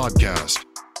Football Podcast.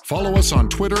 Follow us on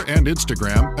Twitter and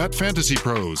Instagram at Fantasy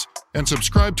Pros, and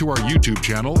subscribe to our YouTube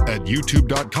channel at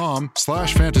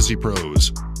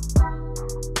youtube.com/fantasypros.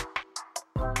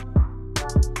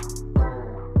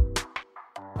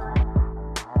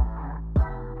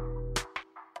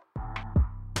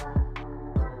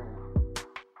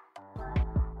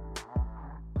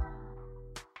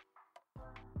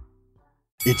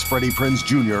 It's Freddie Prinze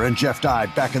Jr. and Jeff Dye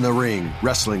back in the ring.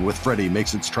 Wrestling with Freddie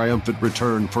makes its triumphant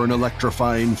return for an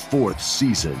electrifying 4th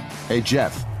season. Hey,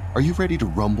 Jeff, are you ready to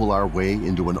rumble our way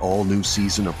into an all-new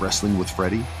season of Wrestling with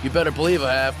Freddie? You better believe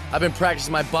I have. I've been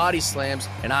practicing my body slams,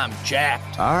 and I'm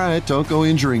jacked. All right, don't go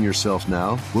injuring yourself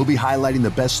now. We'll be highlighting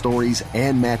the best stories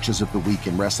and matches of the week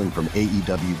in wrestling from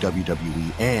AEW,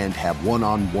 WWE, and have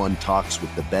one-on-one talks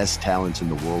with the best talents in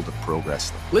the world of pro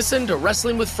wrestling. Listen to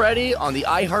Wrestling with Freddie on the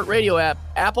iHeartRadio app,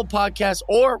 Apple Podcasts,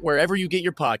 or wherever you get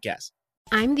your podcasts.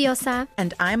 I'm Diosa.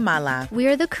 And I'm Mala. We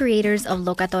are the creators of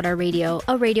Locatora Radio,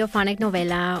 a radiophonic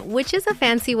novela, which is a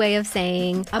fancy way of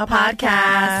saying a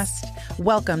podcast.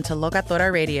 Welcome to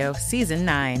Locatora Radio, Season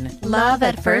 9. Love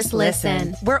at first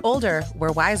listen. We're older,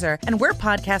 we're wiser, and we're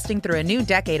podcasting through a new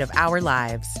decade of our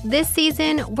lives. This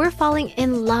season, we're falling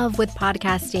in love with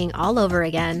podcasting all over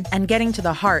again. And getting to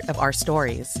the heart of our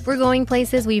stories. We're going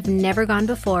places we've never gone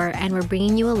before, and we're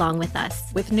bringing you along with us.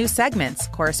 With new segments,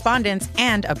 correspondence,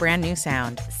 and a brand new sound.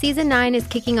 Season 9 is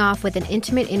kicking off with an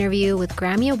intimate interview with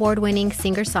Grammy Award-winning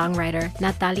singer-songwriter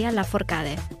Natalia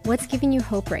Lafourcade. What's giving you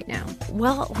hope right now?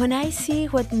 Well, when I see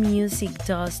what music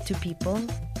does to people,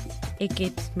 it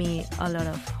gives me a lot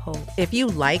of hope. If you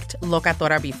liked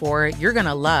Locatora before, you're going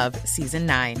to love Season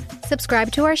 9.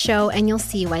 Subscribe to our show and you'll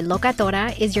see why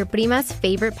Locatora is your prima's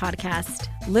favorite podcast.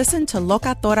 Listen to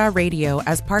Locatora Radio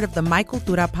as part of the My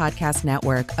Cultura Podcast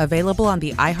Network, available on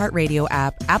the iHeartRadio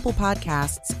app, Apple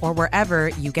Podcasts, or wherever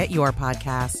you get your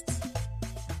podcasts.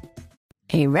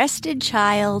 A rested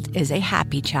child is a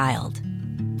happy child.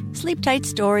 Sleep Tight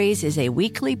Stories is a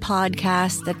weekly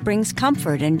podcast that brings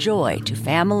comfort and joy to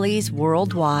families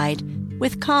worldwide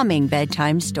with calming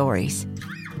bedtime stories.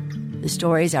 The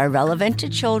stories are relevant to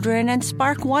children and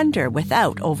spark wonder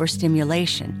without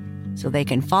overstimulation, so they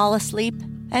can fall asleep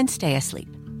and stay asleep.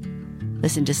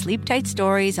 Listen to Sleep Tight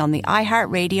Stories on the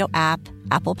iHeartRadio app,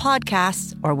 Apple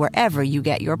Podcasts, or wherever you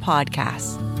get your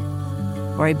podcasts.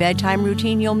 For a bedtime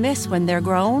routine you'll miss when they're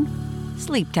grown,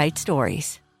 Sleep Tight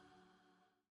Stories.